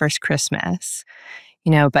Thanksgiving, our first Christmas,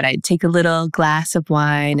 but I'd take a little glass of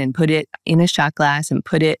wine and put it in a shot glass and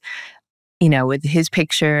put it, with his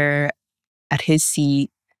picture at his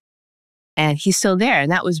seat. And he's still there.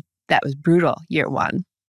 And that was brutal, year one.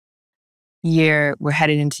 We're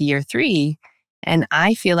headed into year 3. And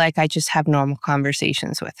I feel like I just have normal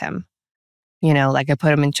conversations with him. Like I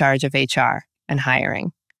put him in charge of HR and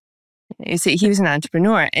hiring. You see, he was an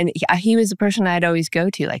entrepreneur, and he was the person I'd always go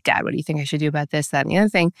to, like, Dad, what do you think I should do about this, that, and the other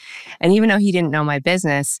thing? And even though he didn't know my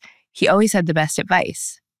business, he always had the best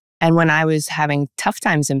advice. And when I was having tough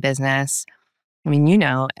times in business,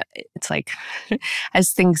 it's like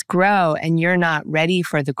as things grow and you're not ready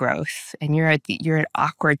for the growth and you're at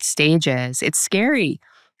awkward stages, it's scary.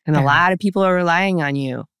 And a lot of people are relying on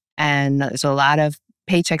you. And there's a lot of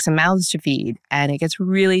paychecks and mouths to feed. And it gets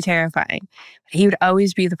really terrifying. But he would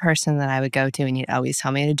always be the person that I would go to, and he'd always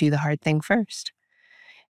tell me to do the hard thing first.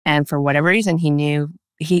 And for whatever reason,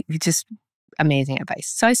 he just amazing advice.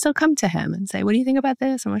 So I still come to him and say, what do you think about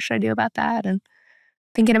this? And what should I do about that? And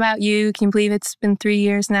thinking about you. Can you believe it's been 3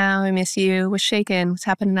 years now? I miss you. What's shaking? What's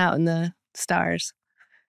happening out in the stars?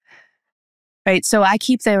 Right. So I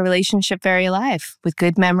keep the relationship very alive with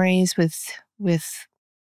good memories, with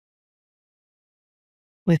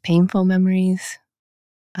painful memories,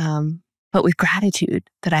 but with gratitude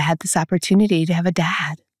that I had this opportunity to have a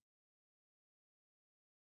dad.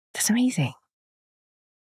 That's amazing.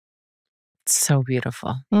 It's so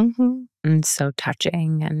beautiful. And so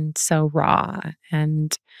touching and so raw.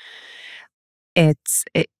 And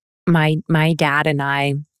my dad and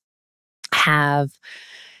I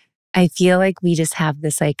feel like we just have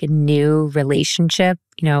this like new relationship.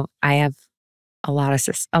 I have a lot of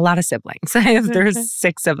siblings. There's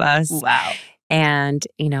 6 of us. Wow. And,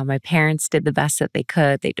 my parents did the best that they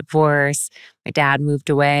could. They divorced. My dad moved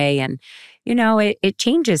away. And, it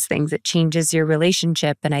changes things. It changes your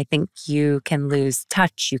relationship. And I think you can lose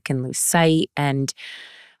touch. You can lose sight. And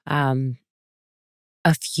a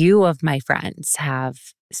few of my friends have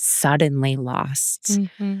suddenly lost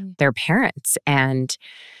their parents. And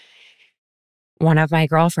one of my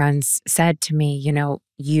girlfriends said to me,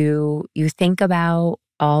 you think about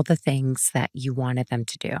all the things that you wanted them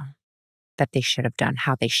to do, that they should have done,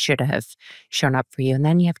 how they should have shown up for you. And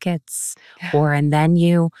then you have kids, and then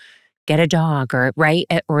you get a dog, or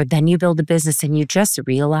then you build a business, and you just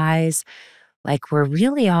realize like we're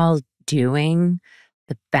really all doing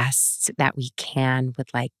the best that we can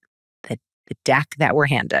with like the deck that we're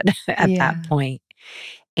handed at that point.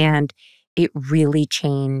 And it really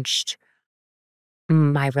changed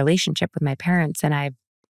my relationship with my parents. And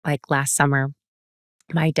last summer,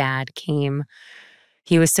 my dad came.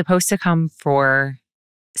 He was supposed to come for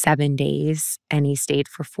 7 days and he stayed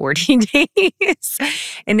for 40 days.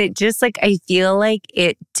 And it just I feel like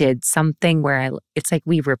it did something where it's like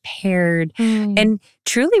we repaired and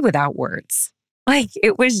truly without words.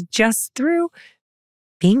 It was just through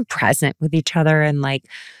being present with each other and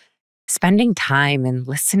spending time and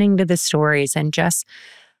listening to the stories and just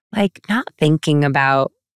not thinking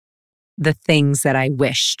about the things that I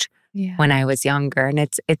wished Yeah. when I was younger. And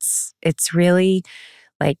it's really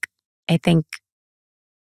like, I think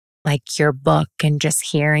like your book and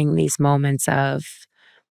just hearing these moments of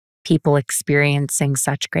people experiencing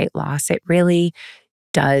such great loss, it really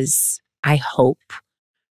does, I hope,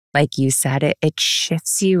 like you said, it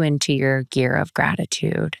shifts you into your gear of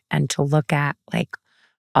gratitude and to look at like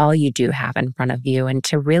all you do have in front of you and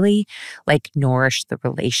to really like nourish the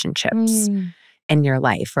relationships in your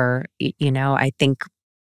life. Or, I think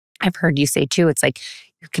I've heard you say too, it's like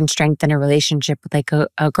you can strengthen a relationship with like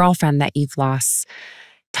a girlfriend that you've lost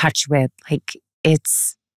touch with. Like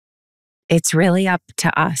it's really up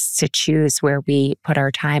to us to choose where we put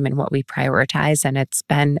our time and what we prioritize. And it's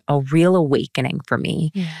been a real awakening for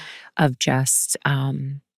me of just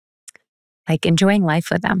like enjoying life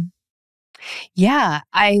with them. Yeah,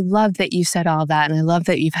 I love that you said all that. And I love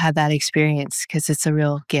that you've had that experience because it's a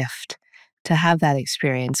real gift to have that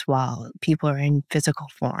experience while people are in physical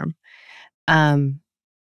form. The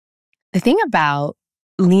thing about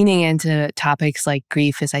leaning into topics like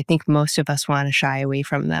grief is I think most of us want to shy away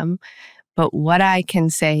from them. But what I can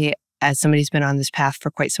say as somebody who's been on this path for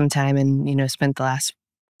quite some time and, spent the last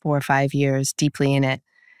 4 or 5 years deeply in it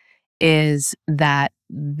is that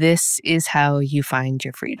this is how you find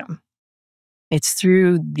your freedom. It's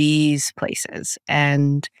through these places.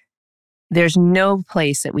 And there's no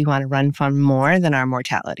place that we want to run from more than our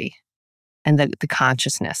mortality and the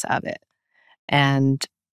consciousness of it. And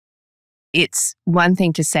it's one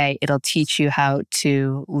thing to say it'll teach you how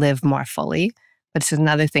to live more fully, but it's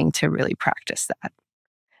another thing to really practice that.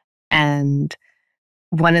 And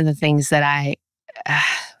one of the things that I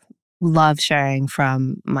love sharing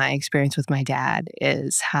from my experience with my dad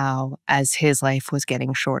is how, as his life was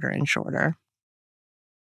getting shorter and shorter,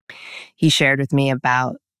 he shared with me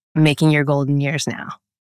about making your golden years now.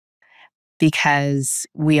 Because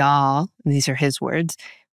we all, these are his words,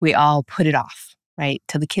 we all put it off, right?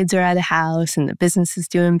 Till the kids are out of the house and the business is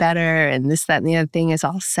doing better and this, that, and the other thing is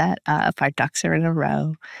all set up. Our ducks are in a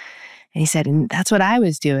row. And he said, and that's what I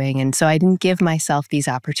was doing. And so I didn't give myself these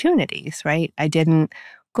opportunities, right? I didn't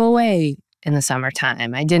go away in the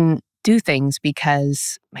summertime. I didn't do things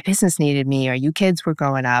because my business needed me or you kids were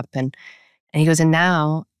growing up. And he goes, and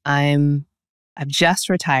now I've just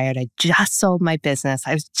retired. I just sold my business.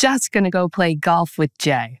 I was just going to go play golf with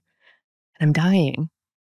Jay. And I'm dying.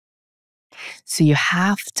 So you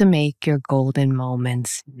have to make your golden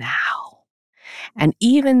moments now. And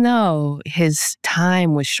even though his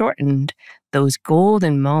time was shortened, those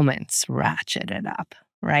golden moments ratcheted up,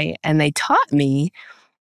 right? And they taught me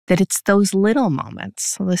that it's those little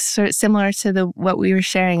moments, similar to what we were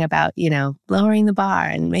sharing about, lowering the bar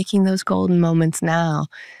and making those golden moments now.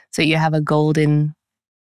 So you have a golden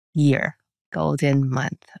year, golden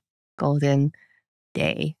month, golden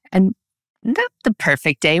day. And not the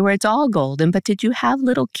perfect day where it's all golden, but did you have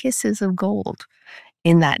little kisses of gold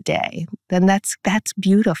in that day? Then that's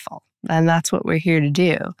beautiful. And that's what we're here to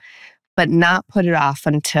do. But not put it off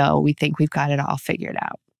until we think we've got it all figured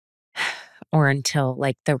out. Or until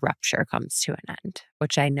like the rupture comes to an end,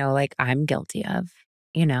 which I know like I'm guilty of.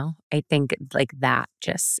 I think like that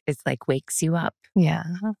just is like wakes you up. Yeah.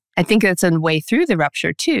 I think that's a way through the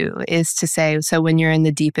rupture too, is to say, so when you're in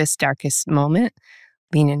the deepest, darkest moment,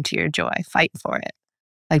 lean into your joy, fight for it.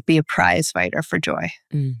 Like be a prize fighter for joy,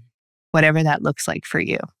 whatever that looks like for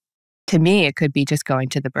you. To me, it could be just going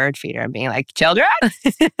to the bird feeder and being like, children,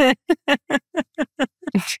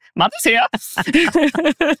 Mother's here.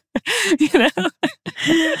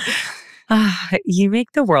 You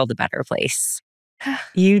make the world a better place.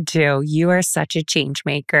 You do. You are such a change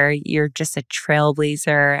maker. You're just a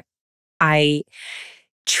trailblazer. I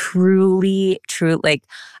truly,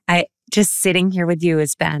 just sitting here with you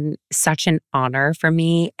has been such an honor for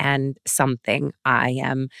me and something I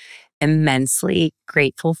am immensely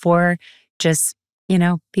grateful for. Just,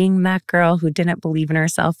 being that girl who didn't believe in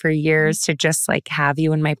herself for years to just like have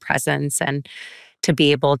you in my presence and to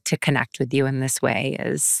be able to connect with you in this way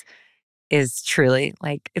is truly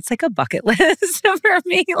like, it's like a bucket list for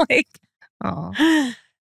me. Like, oh,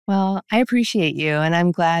 well, I appreciate you. And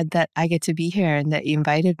I'm glad that I get to be here and that you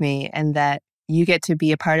invited me and that you get to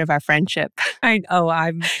be a part of our friendship. Because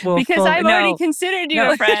I've already considered you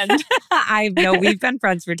a friend. We've been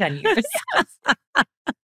friends for 10 years.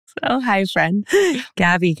 So, hi, friend.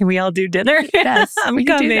 Gabby, can we all do dinner? Yes, I'm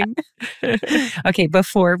coming. Okay,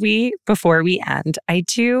 before we end, I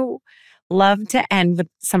do love to end with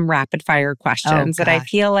some rapid fire questions that I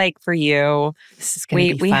feel like for you, this is going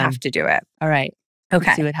to be fun. We have to do it. All right. Okay.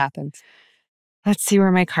 Let's see what happens. Let's see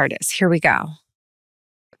where my card is. Here we go.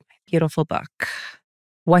 Beautiful book.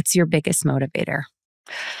 What's your biggest motivator?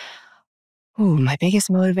 Ooh, my biggest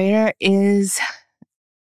motivator is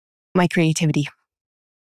my creativity.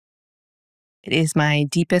 It is my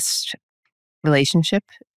deepest relationship,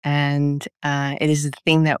 and it is the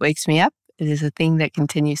thing that wakes me up. It is the thing that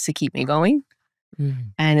continues to keep me going,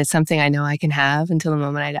 and it's something I know I can have until the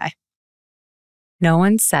moment I die. No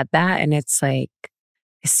one said that, and it's like,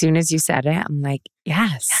 as soon as you said it, I'm like,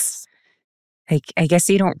 yes. Like, I guess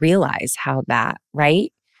you don't realize how that,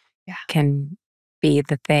 right? Yeah. Can be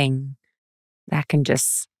the thing that can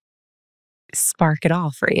just spark it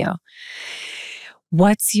all for you.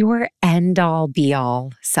 What's your end all be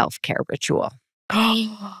all self-care ritual?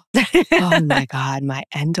 Oh my God, my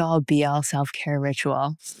end all be all self-care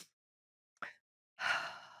ritual.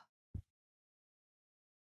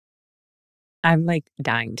 I'm like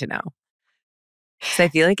dying to know. So I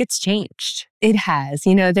feel like it's changed. It has.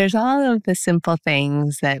 There's all of the simple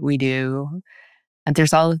things that we do. And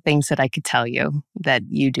there's all the things that I could tell you that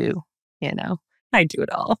you do, I do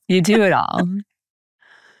it all. You do it all.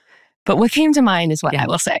 But what came to mind is what I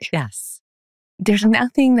will say. Yes. There's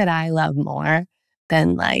nothing that I love more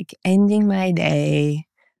than like ending my day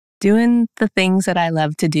doing the things that I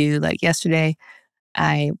love to do. Like yesterday,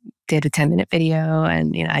 I did a 10-minute video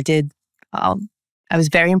and, I was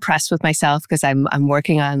very impressed with myself because I'm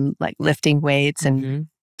working on like lifting weights and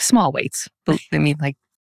small weights. I mean, like,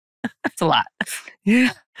 it's a lot.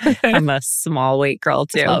 I'm a small weight girl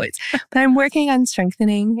too. Small weights. But I'm working on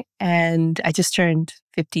strengthening and I just turned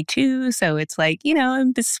 52. So it's like,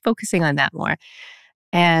 I'm just focusing on that more.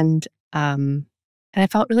 And I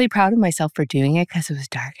felt really proud of myself for doing it because it was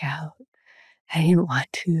dark out. I didn't want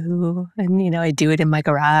to. And, I do it in my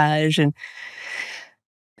garage. And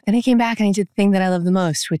then I came back and I did the thing that I love the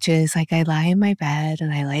most, which is like I lie in my bed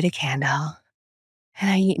and I light a candle and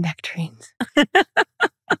I eat nectarines.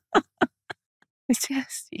 It's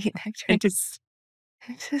just eat nectarines.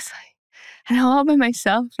 It's just like, and I'm all by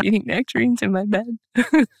myself eating nectarines in my bed.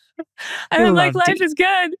 And I'm like, life is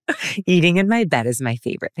good. Eating in my bed is my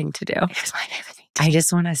favorite thing to do. It's my favorite thing to do. I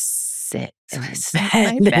just want to sit in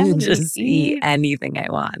bed and just eat anything I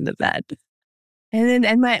want in the bed. And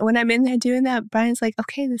then when I'm in there doing that, Brian's like,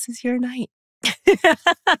 okay, this is your night.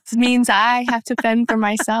 This means I have to fend for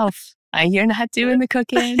myself. You're not doing the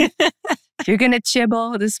cooking. You're going to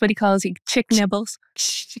chibble. This is what he calls it, chick nibbles.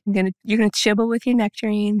 You're gonna chibble with your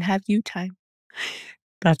nectarine, have you time.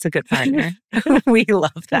 That's a good partner. We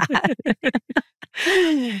love that.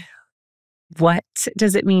 What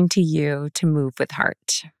does it mean to you to move with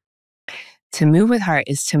heart? To move with heart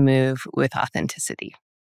is to move with authenticity,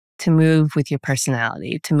 to move with your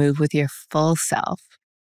personality, to move with your full self,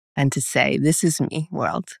 and to say, this is me,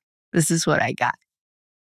 world. This is what I got.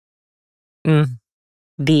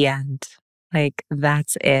 The end. Like,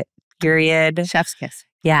 that's it. Period. Chef's kiss.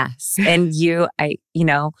 Yes. And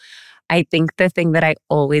I think the thing that I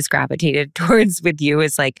always gravitated towards with you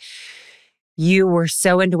is like, you were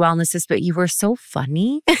so into wellness, but you were so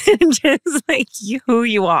funny. Just like who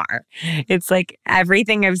you are. It's like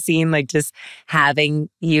everything I've seen, like just having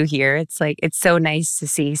you here. It's like, it's so nice to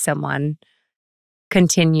see someone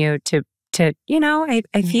continue to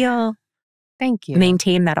I feel thank you.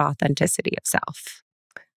 Maintain that authenticity of self.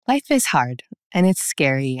 Life is hard and it's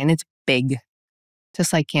scary and it's big,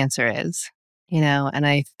 just like cancer is, and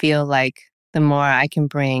I feel like the more I can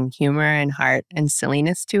bring humor and heart and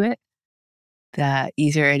silliness to it, the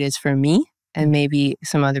easier it is for me and maybe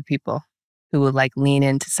some other people who would like lean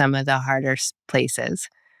into some of the harder places.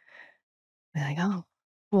 They're like, oh,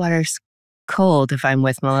 water's cold if I'm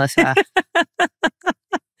with Melissa.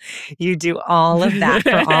 You do all of that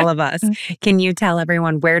for all of us. Can you tell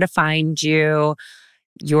everyone where to find you?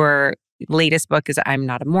 Your latest book is I'm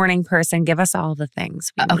Not a Mourning Person. Give us all the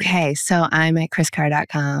things. so I'm at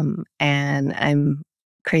kriscarr.com and I'm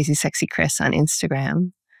Crazy Sexy Kris on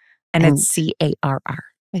Instagram. And it's CARR.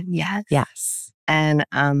 Yes. Yes. And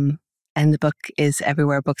the book is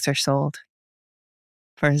everywhere books are sold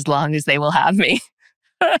for as long as they will have me.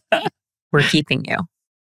 We're keeping you.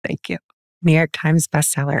 Thank you. New York Times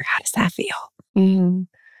bestseller. How does that feel?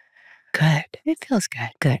 Good. It feels good.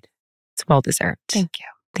 Good. It's well deserved. Thank you.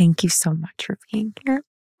 Thank you so much for being here.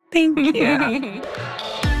 Thank you.